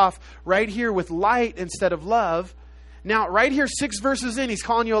kick it off right here with light instead of love, now right here 6 verses in, he's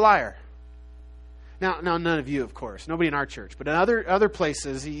calling you a liar. Now none of you, of course. Nobody in our church. But in other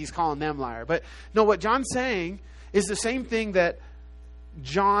places, he's calling them liar. But no, what John's saying is the same thing that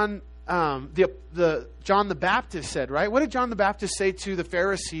John the Baptist said, right? What did John the Baptist say to the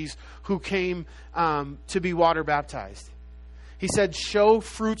Pharisees who came to be water baptized? He said, show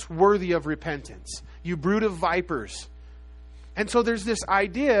fruits worthy of repentance, you brood of vipers. And so there's this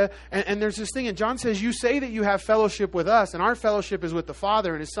idea, and there's this thing, and John says, you say that you have fellowship with us, and our fellowship is with the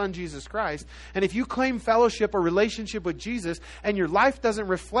Father and His Son, Jesus Christ. And if you claim fellowship or relationship with Jesus, and your life doesn't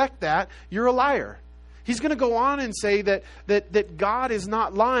reflect that, you're a liar. He's going to go on and say that God is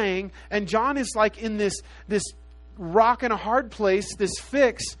not lying, and John is like in this rock and a hard place, this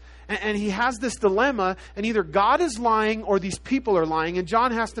fix, and he has this dilemma, and either God is lying or these people are lying, and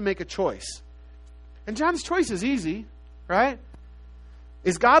John has to make a choice. And John's choice is easy, right?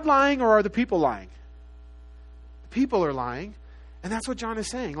 Is God lying or are the people lying? The people are lying, and that's what John is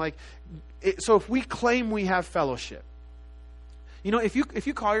saying. So if we claim we have fellowship, if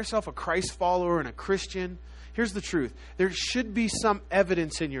you call yourself a Christ follower and a Christian, here's the truth. There should be some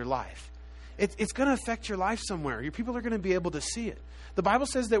evidence in your life. It's going to affect your life somewhere. Your people are going to be able to see it. The Bible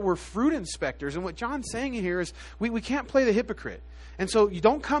says that we're fruit inspectors, and what John's saying here is we can't play the hypocrite. And so you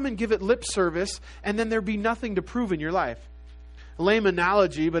don't come and give it lip service, and then there be nothing to prove in your life. A lame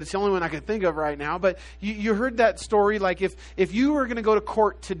analogy, but it's the only one I can think of right now. But you heard that story, like if you were going to go to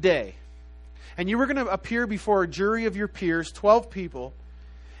court today, and you were going to appear before a jury of your peers, 12 people,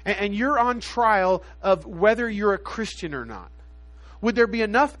 and you're on trial of whether you're a Christian or not, would there be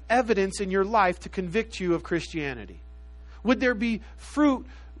enough evidence in your life to convict you of Christianity? Would there be fruit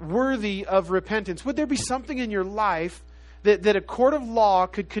worthy of repentance? Would there be something in your life that a court of law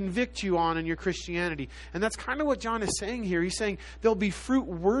could convict you on in your Christianity? And that's kind of what John is saying here. He's saying there'll be fruit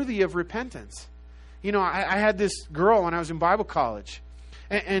worthy of repentance. I had this girl when I was in Bible college.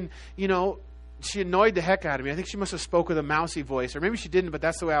 And she annoyed the heck out of me. I think she must have spoke with a mousy voice, or maybe she didn't, but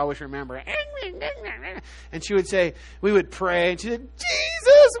that's the way I always remember it. And she would say, we would pray, and she said,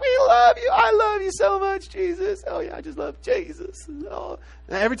 Jesus, we love you. I love you so much, Jesus. Oh, yeah, I just love Jesus. Oh.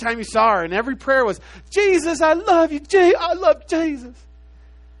 And every time you saw her, and every prayer was, Jesus, I love you. I love Jesus.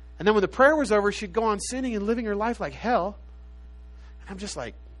 And then when the prayer was over, she'd go on sinning and living her life like hell. And I'm just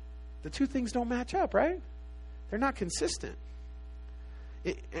like, the two things don't match up, right? They're not consistent.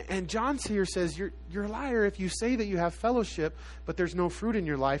 And John here says, you're a liar if you say that you have fellowship, but there's no fruit in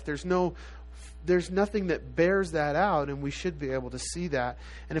your life. There's nothing that bears that out, and we should be able to see that.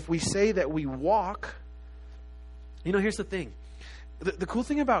 And if we say that we walk, here's the thing. The cool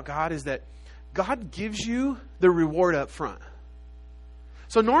thing about God is that God gives you the reward up front.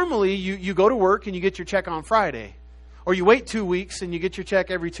 So normally you go to work and you get your check on Friday, or you wait 2 weeks and you get your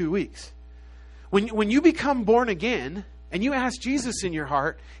check every 2 weeks. When you become born again and you ask Jesus in your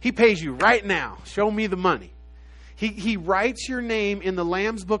heart, He pays you right now. Show me the money. He writes your name in the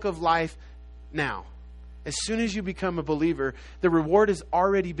Lamb's Book of Life now. As soon as you become a believer, the reward has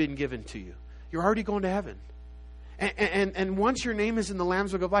already been given to you. You're already going to heaven. And once your name is in the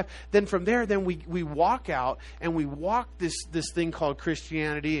Lamb's Book of Life, then from there, then we walk out and we walk this thing called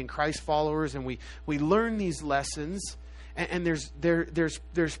Christianity and Christ followers, and we learn these lessons. And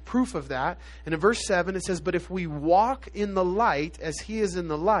there's proof of that. And in verse 7 it says, "But if we walk in the light as He is in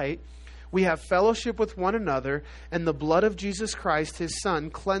the light, we have fellowship with one another, and the blood of Jesus Christ, His Son,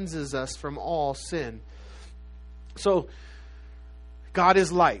 cleanses us from all sin." So, God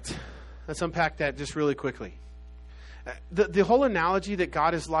is light. Let's unpack that just really quickly. The whole analogy that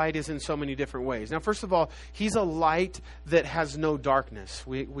God is light is in so many different ways. Now, first of all, He's a light that has no darkness.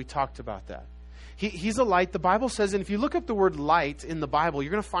 We talked about that. He's a light. The Bible says, and if you look up the word light in the Bible, you're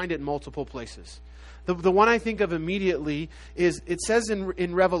going to find it in multiple places. The one I think of immediately is, it says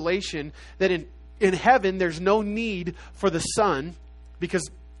in Revelation that in heaven there's no need for the sun, because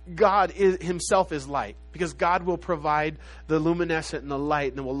God Himself is light. Because God will provide the luminescent and the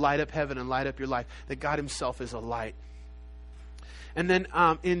light, and it will light up heaven and light up your life. That God Himself is a light. And then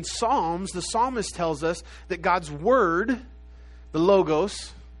in Psalms, the psalmist tells us that God's word, the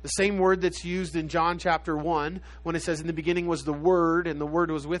Logos, the same word that's used in John chapter 1, when it says, "In the beginning was the Word, and the Word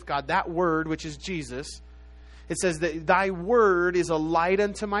was with God." That Word, which is Jesus, it says that Thy word is a light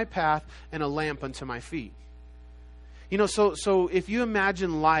unto my path and a lamp unto my feet. So if you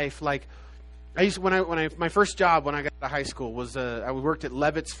imagine life like, I used my first job when I got to high school was I worked at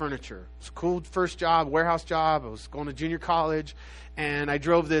Levitt's Furniture. It was a cool first job, warehouse job. I was going to junior college, and I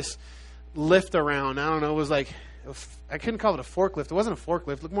drove this lift around. I don't know, I couldn't call it a forklift. It wasn't a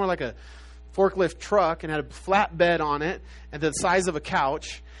forklift. It looked more like a forklift truck, and had a flat bed on it and the size of a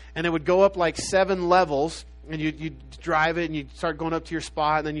couch, and it would go up like 7 levels. And you'd drive it, and you'd start going up to your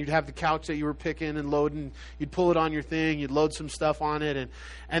spot, and then you'd have the couch that you were picking and loading. You'd pull it on your thing. You'd load some stuff on it,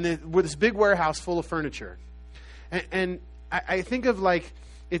 and then with this big warehouse full of furniture. And I think of like,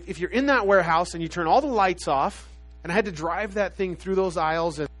 if you're in that warehouse and you turn all the lights off, and I had to drive that thing through those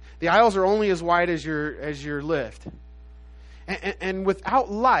aisles, and the aisles are only as wide as your lift. And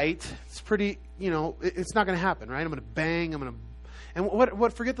without light, it's pretty, it's not going to happen, right? I'm going to bang. And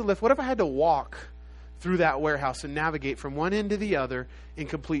what? Forget the lift. What if I had to walk through that warehouse and navigate from one end to the other in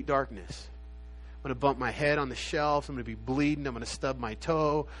complete darkness? I'm going to bump my head on the shelf. I'm going to be bleeding. I'm going to stub my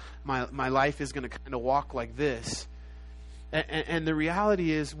toe. My life is going to kind of walk like this. And the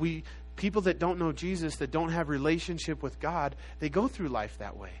reality is, people that don't know Jesus, that don't have relationship with God, they go through life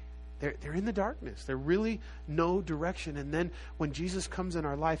that way. They're in the darkness. They're really no direction. And then when Jesus comes in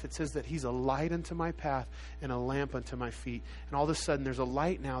our life, it says that He's a light unto my path and a lamp unto my feet. And all of a sudden, there's a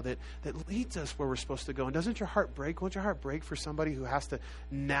light now that leads us where we're supposed to go. And doesn't your heart break? Won't your heart break for somebody who has to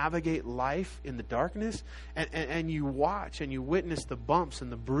navigate life in the darkness? And you watch and you witness the bumps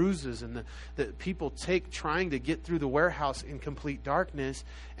and the bruises and the people take trying to get through the warehouse in complete darkness.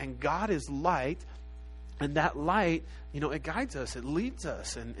 And God is light. And that light, it guides us, it leads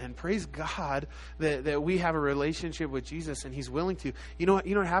us, and praise God that we have a relationship with Jesus, and He's willing to. You know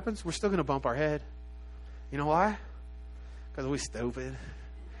what happens? We're still going to bump our head. You know why? Because we're stupid.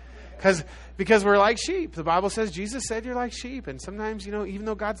 Because we're like sheep. The Bible says, Jesus said you're like sheep, and sometimes, even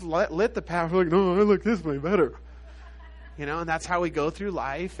though God's lit the path, we're like, no, I like this way better. And that's how we go through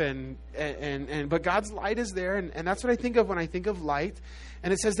life, but God's light is there, and that's what I think of when I think of light.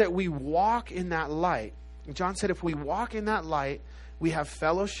 And it says that we walk in that light. John said, if we walk in that light, we have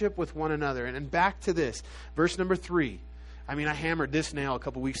fellowship with one another. And back to this, verse number 3. I hammered this nail a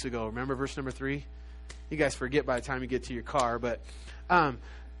couple weeks ago. Remember verse number 3? You guys forget by the time you get to your car. But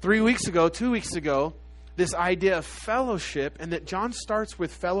 2 weeks ago, this idea of fellowship, and that John starts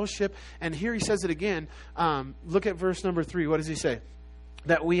with fellowship. And here he says it again. Look at verse number 3. What does he say?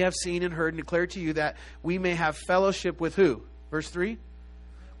 That we have seen and heard and declared to you that we may have fellowship with who? Verse 3?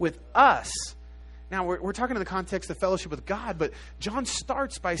 With us. Now, we're talking in the context of fellowship with God, but John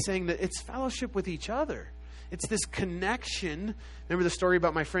starts by saying that it's fellowship with each other. It's this connection. Remember the story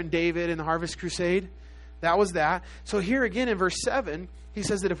about my friend David in the Harvest Crusade? That was that. So here again in verse 7, he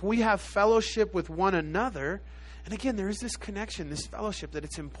says that if we have fellowship with one another, And again, there is this connection, this fellowship, that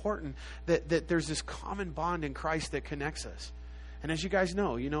it's important that there's this common bond in Christ that connects us. And as you guys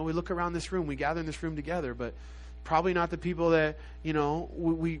know, we look around this room, we gather in this room together, but probably not the people that,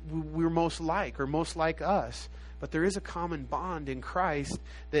 we're most like or most like us. But there is a common bond in Christ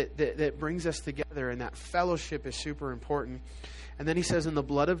that brings us together, and that fellowship is super important. And then he says, in the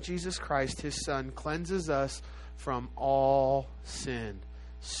blood of Jesus Christ, his Son, cleanses us from all sin.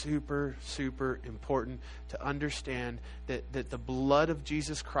 Super, super important to understand that the blood of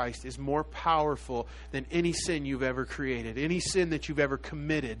Jesus Christ is more powerful than any sin you've ever created, any sin that you've ever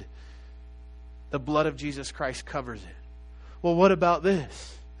committed. The blood of Jesus Christ covers it. Well, what about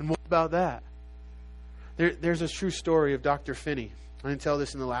this? And what about that? There's a true story of Dr. Finney. I didn't tell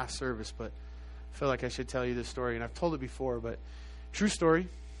this in the last service, but I feel like I should tell you this story. And I've told it before, but true story.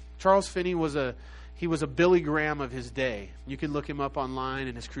 Charles Finney was a Billy Graham of his day. You can look him up online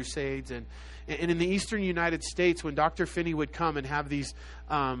and his crusades. And in the eastern United States, when Dr. Finney would come and have these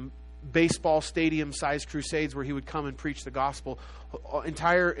baseball stadium-sized crusades where he would come and preach the gospel,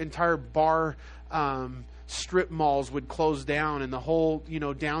 entire bar strip malls would close down, and the whole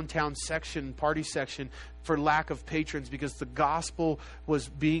downtown section, party section, for lack of patrons, because the gospel was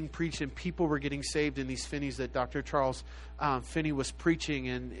being preached and people were getting saved in these Finneys that Dr. Charles Finney was preaching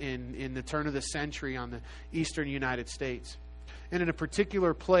in the turn of the century on the eastern United States. And in a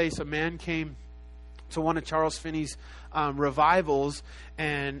particular place, a man came to one of Charles Finney's revivals,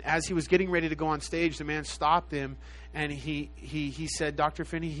 and as he was getting ready to go on stage, the man stopped him, and he said, Dr.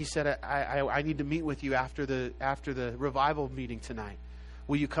 Finney, he said, I need to meet with you after the revival meeting tonight.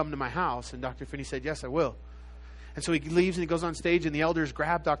 Will you come to my house? And Dr. Finney said, yes, I will. And so he leaves and he goes on stage, and the elders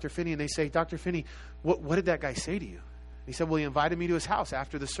grab Dr. Finney and they say, Dr. Finney, what did that guy say to you? And he said, well, he invited me to his house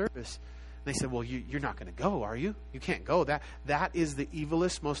after the service. And they said, well, you're not going to go, are you? You can't go. That is the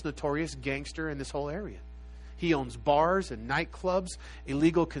evilest, most notorious gangster in this whole area. He owns bars and nightclubs,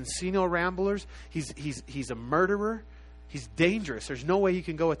 illegal casino ramblers. He's a murderer. He's dangerous. There's no way you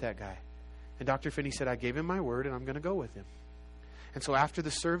can go with that guy. And Dr. Finney said, I gave him my word, and I'm going to go with him. And so after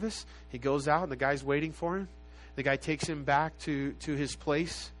the service, he goes out, and the guy's waiting for him. The guy takes him back to his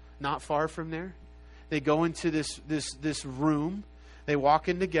place, not far from there. They go into this room. They walk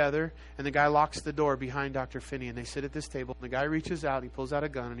in together, and the guy locks the door behind Dr. Finney, and they sit at this table. And the guy reaches out, he pulls out a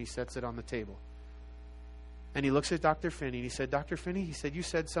gun, and he sets it on the table. And he looks at Dr. Finney, and he said, Dr. Finney, he said, you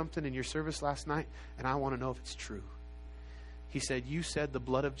said something in your service last night, and I want to know if it's true. He said, you said the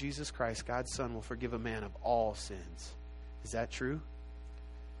blood of Jesus Christ, God's Son, will forgive a man of all sins. Is that true?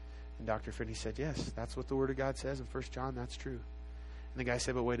 And Dr. Finney said, yes, that's what the Word of God says in 1 John, that's true. And the guy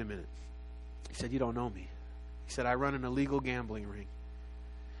said, but wait a minute. He said, you don't know me. He said, I run an illegal gambling ring.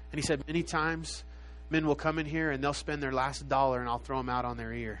 And he said, many times men will come in here and they'll spend their last dollar and I'll throw them out on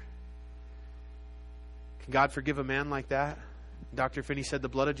their ear. Can God forgive a man like that? And Dr. Finney said, the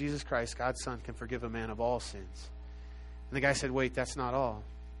blood of Jesus Christ, God's Son, can forgive a man of all sins. And the guy said, wait, that's not all.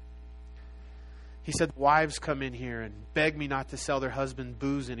 He said, wives come in here and beg me not to sell their husband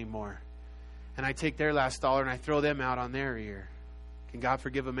booze anymore. And I take their last dollar and I throw them out on their ear. Can God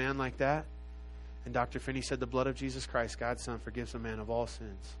forgive a man like that? And Dr. Finney said, the blood of Jesus Christ, God's Son, forgives a man of all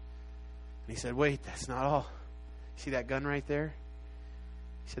sins. And he said, wait, that's not all. See that gun right there?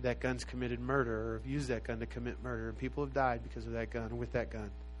 He said, that gun's committed murder, or have used that gun to commit murder, and people have died because of that gun, or with that gun.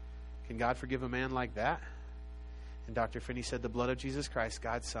 Can God forgive a man like that? And Dr. Finney said, the blood of Jesus Christ,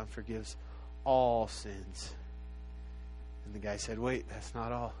 God's Son, forgives all sins. And the guy said, wait, that's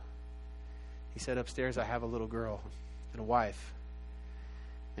not all. He said, upstairs I have a little girl and a wife.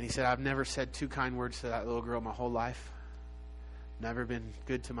 And he said, I've never said two kind words to that little girl my whole life. Never been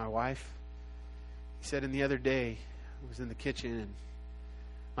good to my wife. He said, and the other day I was in the kitchen and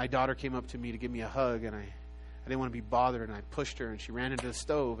my daughter came up to me to give me a hug, and I didn't want to be bothered, and I pushed her and she ran into the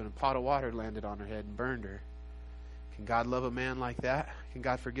stove and a pot of water landed on her head and burned her. Can God love a man like that? Can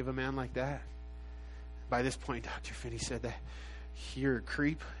God forgive a man like that? By this point, Dr. Finney said that you're a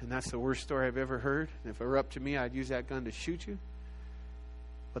creep, and that's the worst story I've ever heard. And if it were up to me, I'd use that gun to shoot you.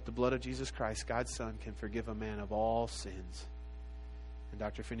 But the blood of Jesus Christ, God's Son, can forgive a man of all sins. And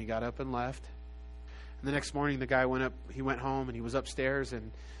Dr. Finney got up and left. And the next morning, the guy went home, and he was upstairs, and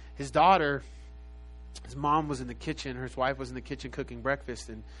his daughter, his mom was in the kitchen, his wife was in the kitchen cooking breakfast,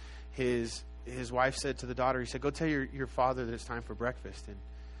 and his wife said to the daughter, he said, go tell your father that it's time for breakfast. And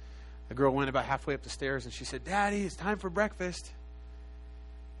the girl went about halfway up the stairs, and she said, Daddy, it's time for breakfast.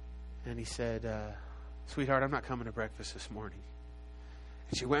 And he said, sweetheart, I'm not coming to breakfast this morning.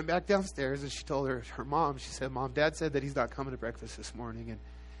 And she went back downstairs, and she told her mom, she said, Mom, Dad said that he's not coming to breakfast this morning, and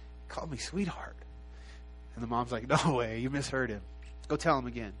he called me sweetheart. And the mom's like, no way, you misheard him. Go tell him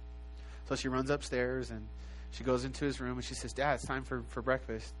again. So she runs upstairs, and She goes into his room and she says, Dad, it's time for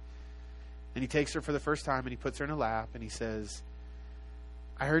breakfast. And he takes her for the first time and he puts her in a lap and he says,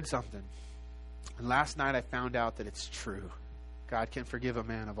 I heard something. And last night I found out that it's true. God can forgive a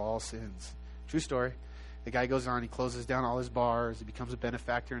man of all sins. True story. The guy goes on, he closes down all his bars, he becomes a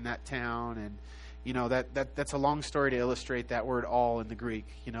benefactor in that town, and you know that's a long story to illustrate that word all in the Greek.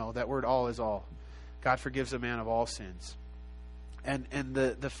 You know, that word all is all. God forgives a man of all sins. And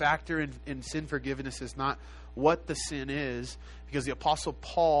the factor in sin forgiveness is not what the sin is, because the Apostle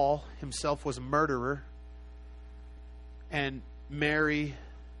Paul himself was a murderer, and Mary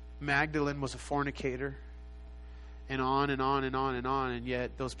Magdalene was a fornicator, and on and on and on and on, and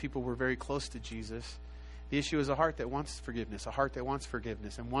yet those people were very close to Jesus. The issue is a heart that wants forgiveness,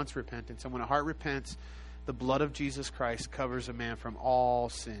 and wants repentance. And when a heart repents, the blood of Jesus Christ covers a man from all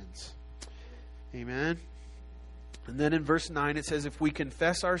sins. Amen. And then in verse 9 it says, if we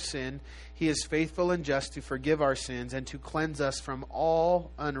confess our sin, He is faithful and just to forgive our sins and to cleanse us from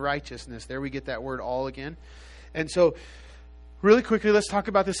all unrighteousness. There we get that word all again. And so really quickly, let's talk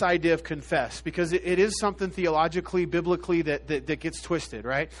about this idea of confess, because it is something theologically, biblically that gets twisted,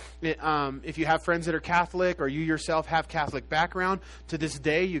 right? If you have friends that are Catholic, or you yourself have Catholic background, to this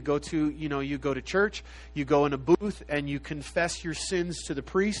day you go to church, you go in a booth, and you confess your sins to the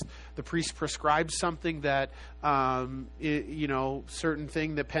priest. The priest prescribes something that, certain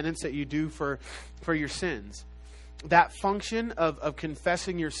thing, the penance that you do for your sins. That function of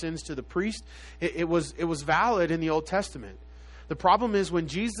confessing your sins to the priest, it was valid in the Old Testament. The problem is when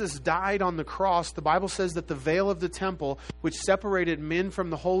Jesus died on the cross, the Bible says that the veil of the temple, which separated men from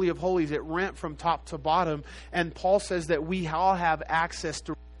the Holy of Holies, it rent from top to bottom. And Paul says that we all have access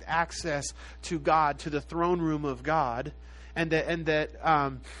to God, to the throne room of God, and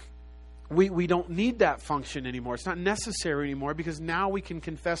that we don't need that function anymore. It's not necessary anymore, because now we can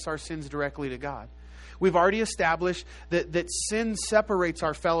confess our sins directly to God. We've already established that sin separates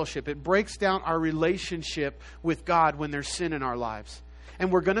our fellowship. It breaks down our relationship with God when there's sin in our lives.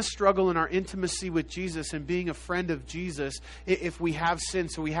 And we're going to struggle in our intimacy with Jesus and being a friend of Jesus if we have sin,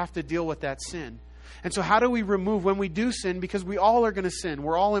 so we have to deal with that sin. And so how do we remove when we do sin? Because we all are going to sin.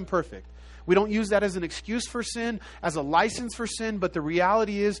 We're all imperfect. We don't use that as an excuse for sin, as a license for sin, but the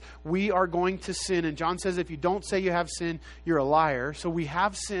reality is we are going to sin. And John says if you don't say you have sin, you're a liar. So we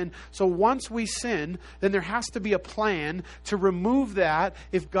have sin. So once we sin, then there has to be a plan to remove that.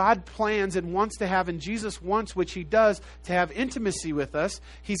 If God plans and wants to have, and Jesus wants, which He does, to have intimacy with us,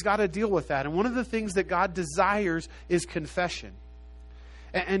 He's got to deal with that. And one of the things that God desires is confession.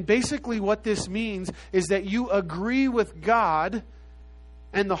 And basically what this means is that you agree with God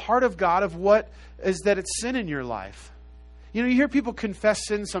and the heart of God of what is that it's sin in your life. You know, you hear people confess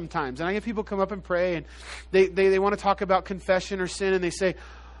sin sometimes. And I get people come up and pray, and they want to talk about confession or sin, and they say,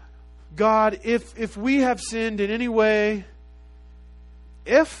 God, if we have sinned in any way,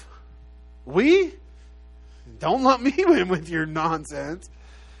 if we, don't lump me in with your nonsense.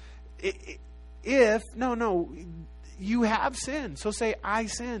 No, you have sinned. So say, I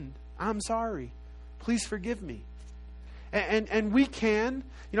sinned. I'm sorry. Please forgive me. And we can,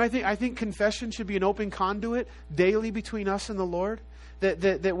 I think confession should be an open conduit daily between us and the Lord.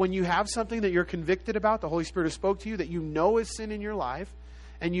 That when you have something that you're convicted about, the Holy Spirit has spoke to you, that you know is sin in your life,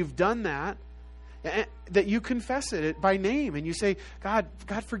 and you've done that, that you confess it by name, and you say, God,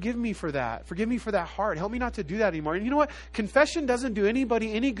 forgive me for that. Forgive me for that heart. Help me not to do that anymore. And you know what? Confession doesn't do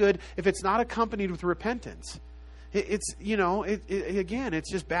anybody any good if it's not accompanied with repentance. It's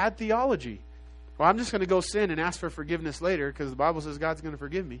just bad theology. Well, I'm just going to go sin and ask for forgiveness later because the Bible says God's going to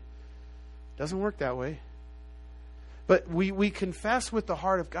forgive me. It doesn't work that way. But we confess with the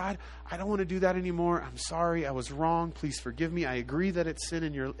heart of God, I don't want to do that anymore. I'm sorry. I was wrong. Please forgive me. I agree that it's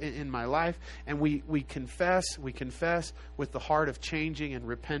sin in my life. And we confess with the heart of changing and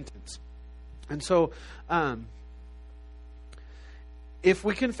repentance. And so, if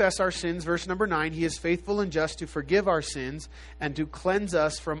we confess our sins, verse number 9, He is faithful and just to forgive our sins and to cleanse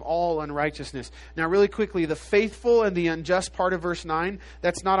us from all unrighteousness. Now, really quickly, the faithful and the unjust part of verse 9,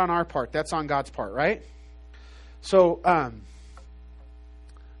 that's not on our part. That's on God's part, right? So, that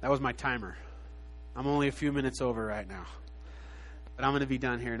was my timer. I'm only a few minutes over right now. But I'm going to be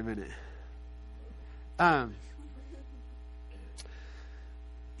done here in a minute.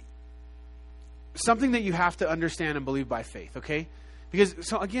 Something that you have to understand and believe by faith, okay? Because,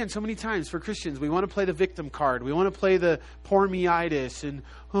 so many times for Christians, we want to play the victim card. We want to play the poor me-itis. And,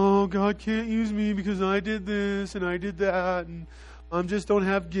 oh, God can't use me because I did this and I did that. And I just don't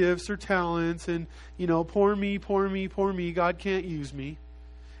have gifts or talents. And, poor me, poor me, poor me. God can't use me.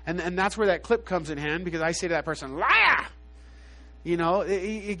 And that's where that clip comes in hand, because I say to that person, liar!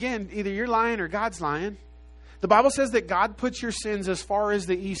 Again, either you're lying or God's lying. The Bible says that God puts your sins as far as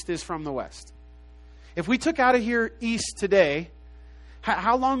the east is from the west. If we took out of here east today,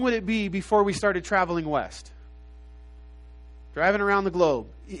 how long would it be before we started traveling west? Driving around the globe,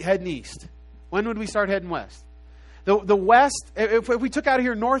 heading east. When would we start heading west? The west, if we took out of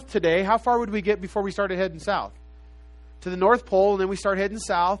here north today, how far would we get before we started heading south? To the North Pole, and then we start heading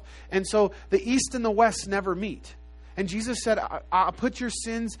south. And so the east and the west never meet. And Jesus said, I'll put your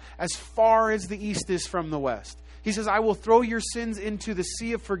sins as far as the east is from the west. He says, I will throw your sins into the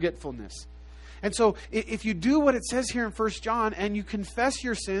sea of forgetfulness. And so if you do what it says here in 1 John and you confess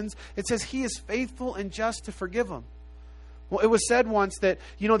your sins, it says he is faithful and just to forgive them. Well, it was said once that,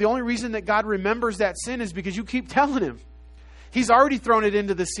 the only reason that God remembers that sin is because you keep telling him. He's already thrown it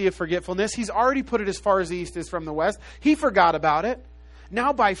into the sea of forgetfulness. He's already put it as far as the east is from the west. He forgot about it.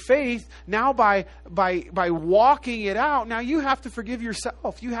 Now by faith, now by walking it out, now you have to forgive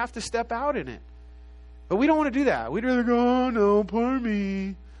yourself. You have to step out in it. But we don't want to do that. We'd rather go, oh no, poor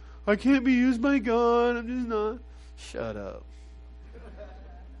me. I can't be used by God. I'm just not. Shut up.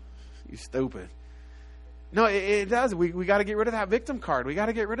 You stupid. No, it does. We got to get rid of that victim card. We got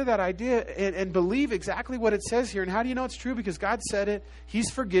to get rid of that idea and believe exactly what it says here. And how do you know it's true? Because God said it. He's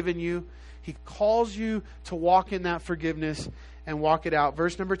forgiven you. He calls you to walk in that forgiveness and walk it out.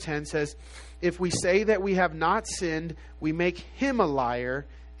 Verse number 10 says, if we say that we have not sinned, we make him a liar,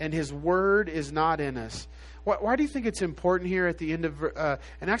 and his word is not in us. Why do you think it's important here at the end of...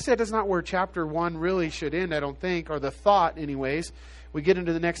 and actually, that's not where chapter 1 really should end, I don't think, or the thought anyways. We get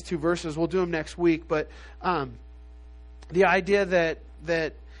into the next 2 verses. We'll do them next week. But the idea that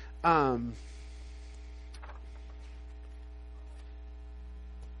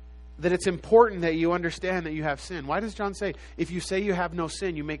it's important that you understand that you have sin. Why does John say, if you say you have no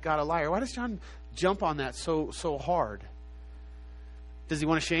sin, you make God a liar? Why does John jump on that so hard? Does he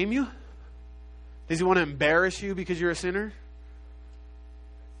want to shame you? Does he want to embarrass you because you're a sinner?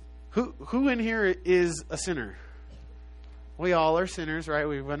 Who in here is a sinner? We all are sinners, right?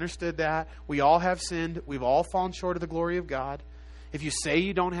 We've understood that. We all have sinned. We've all fallen short of the glory of God. If you say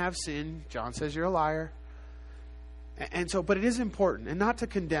you don't have sin, John says you're a liar. And so, but it is important, and not to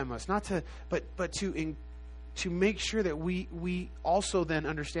condemn us, but to make sure that we also then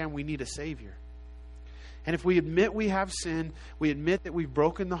understand we need a Savior. And if we admit we have sinned, we admit that we've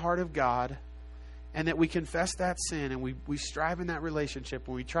broken the heart of God, and that we confess that sin, and we strive in that relationship,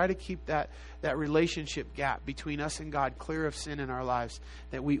 and we try to keep that relationship gap between us and God clear of sin in our lives,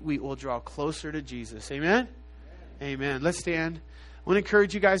 that we will draw closer to Jesus. Amen? Amen. Let's stand. I want to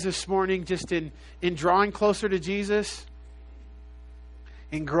encourage you guys this morning just in drawing closer to Jesus,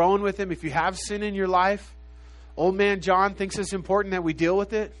 in growing with him. If you have sin in your life, old man John thinks it's important that we deal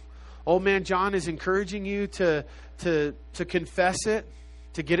with it. Old man John is encouraging you to confess it,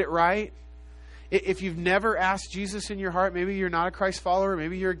 to get it right. If you've never asked Jesus in your heart, maybe you're not a Christ follower,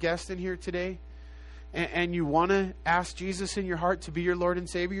 maybe you're a guest in here today, and you want to ask Jesus in your heart to be your Lord and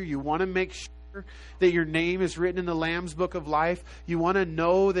Savior, you want to make sure that your name is written in the Lamb's Book of Life, you want to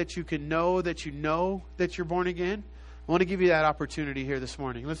know that you can know that you know that you're born again, I want to give you that opportunity here this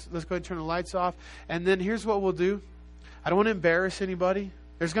morning. Let's go ahead and turn the lights off, and then here's what we'll do. I don't want to embarrass anybody.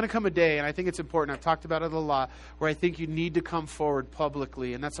 There's going to come a day, and I think it's important, I've talked about it a lot, where I think you need to come forward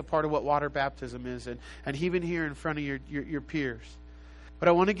publicly, and that's a part of what water baptism is, and even here in front of your peers. But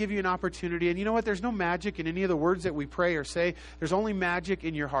I want to give you an opportunity, and you know what? There's no magic in any of the words that we pray or say. There's only magic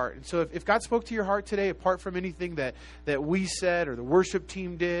in your heart. And so if God spoke to your heart today, apart from anything that we said or the worship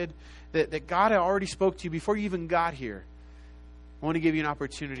team did, that God had already spoke to you before you even got here, I want to give you an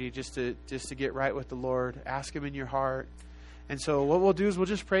opportunity just to get right with the Lord. Ask him in your heart. And so what we'll do is we'll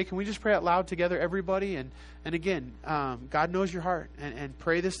just pray. Can we just pray out loud together, everybody? And again, God knows your heart. And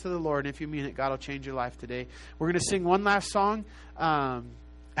pray this to the Lord. And if you mean it, God will change your life today. We're going to sing one last song.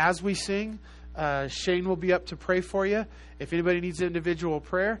 As we sing, Shane will be up to pray for you. If anybody needs individual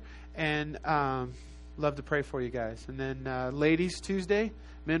prayer. And love to pray for you guys. And then ladies, Tuesday.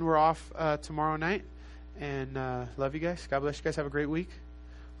 Men, we're off tomorrow night. And love you guys. God bless you guys. Have a great week.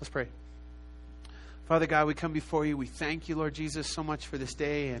 Let's pray. Father God, we come before you. We thank you, Lord Jesus, so much for this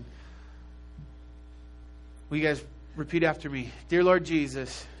day. And will you guys repeat after me? Dear Lord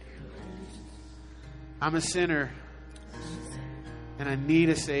Jesus, I'm a sinner and I need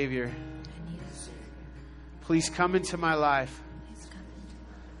a Savior. Please come into my life.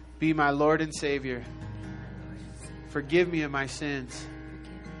 Be my Lord and Savior. Forgive me of my sins.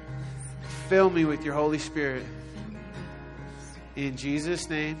 Fill me with your Holy Spirit. In Jesus'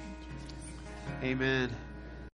 name. Amen.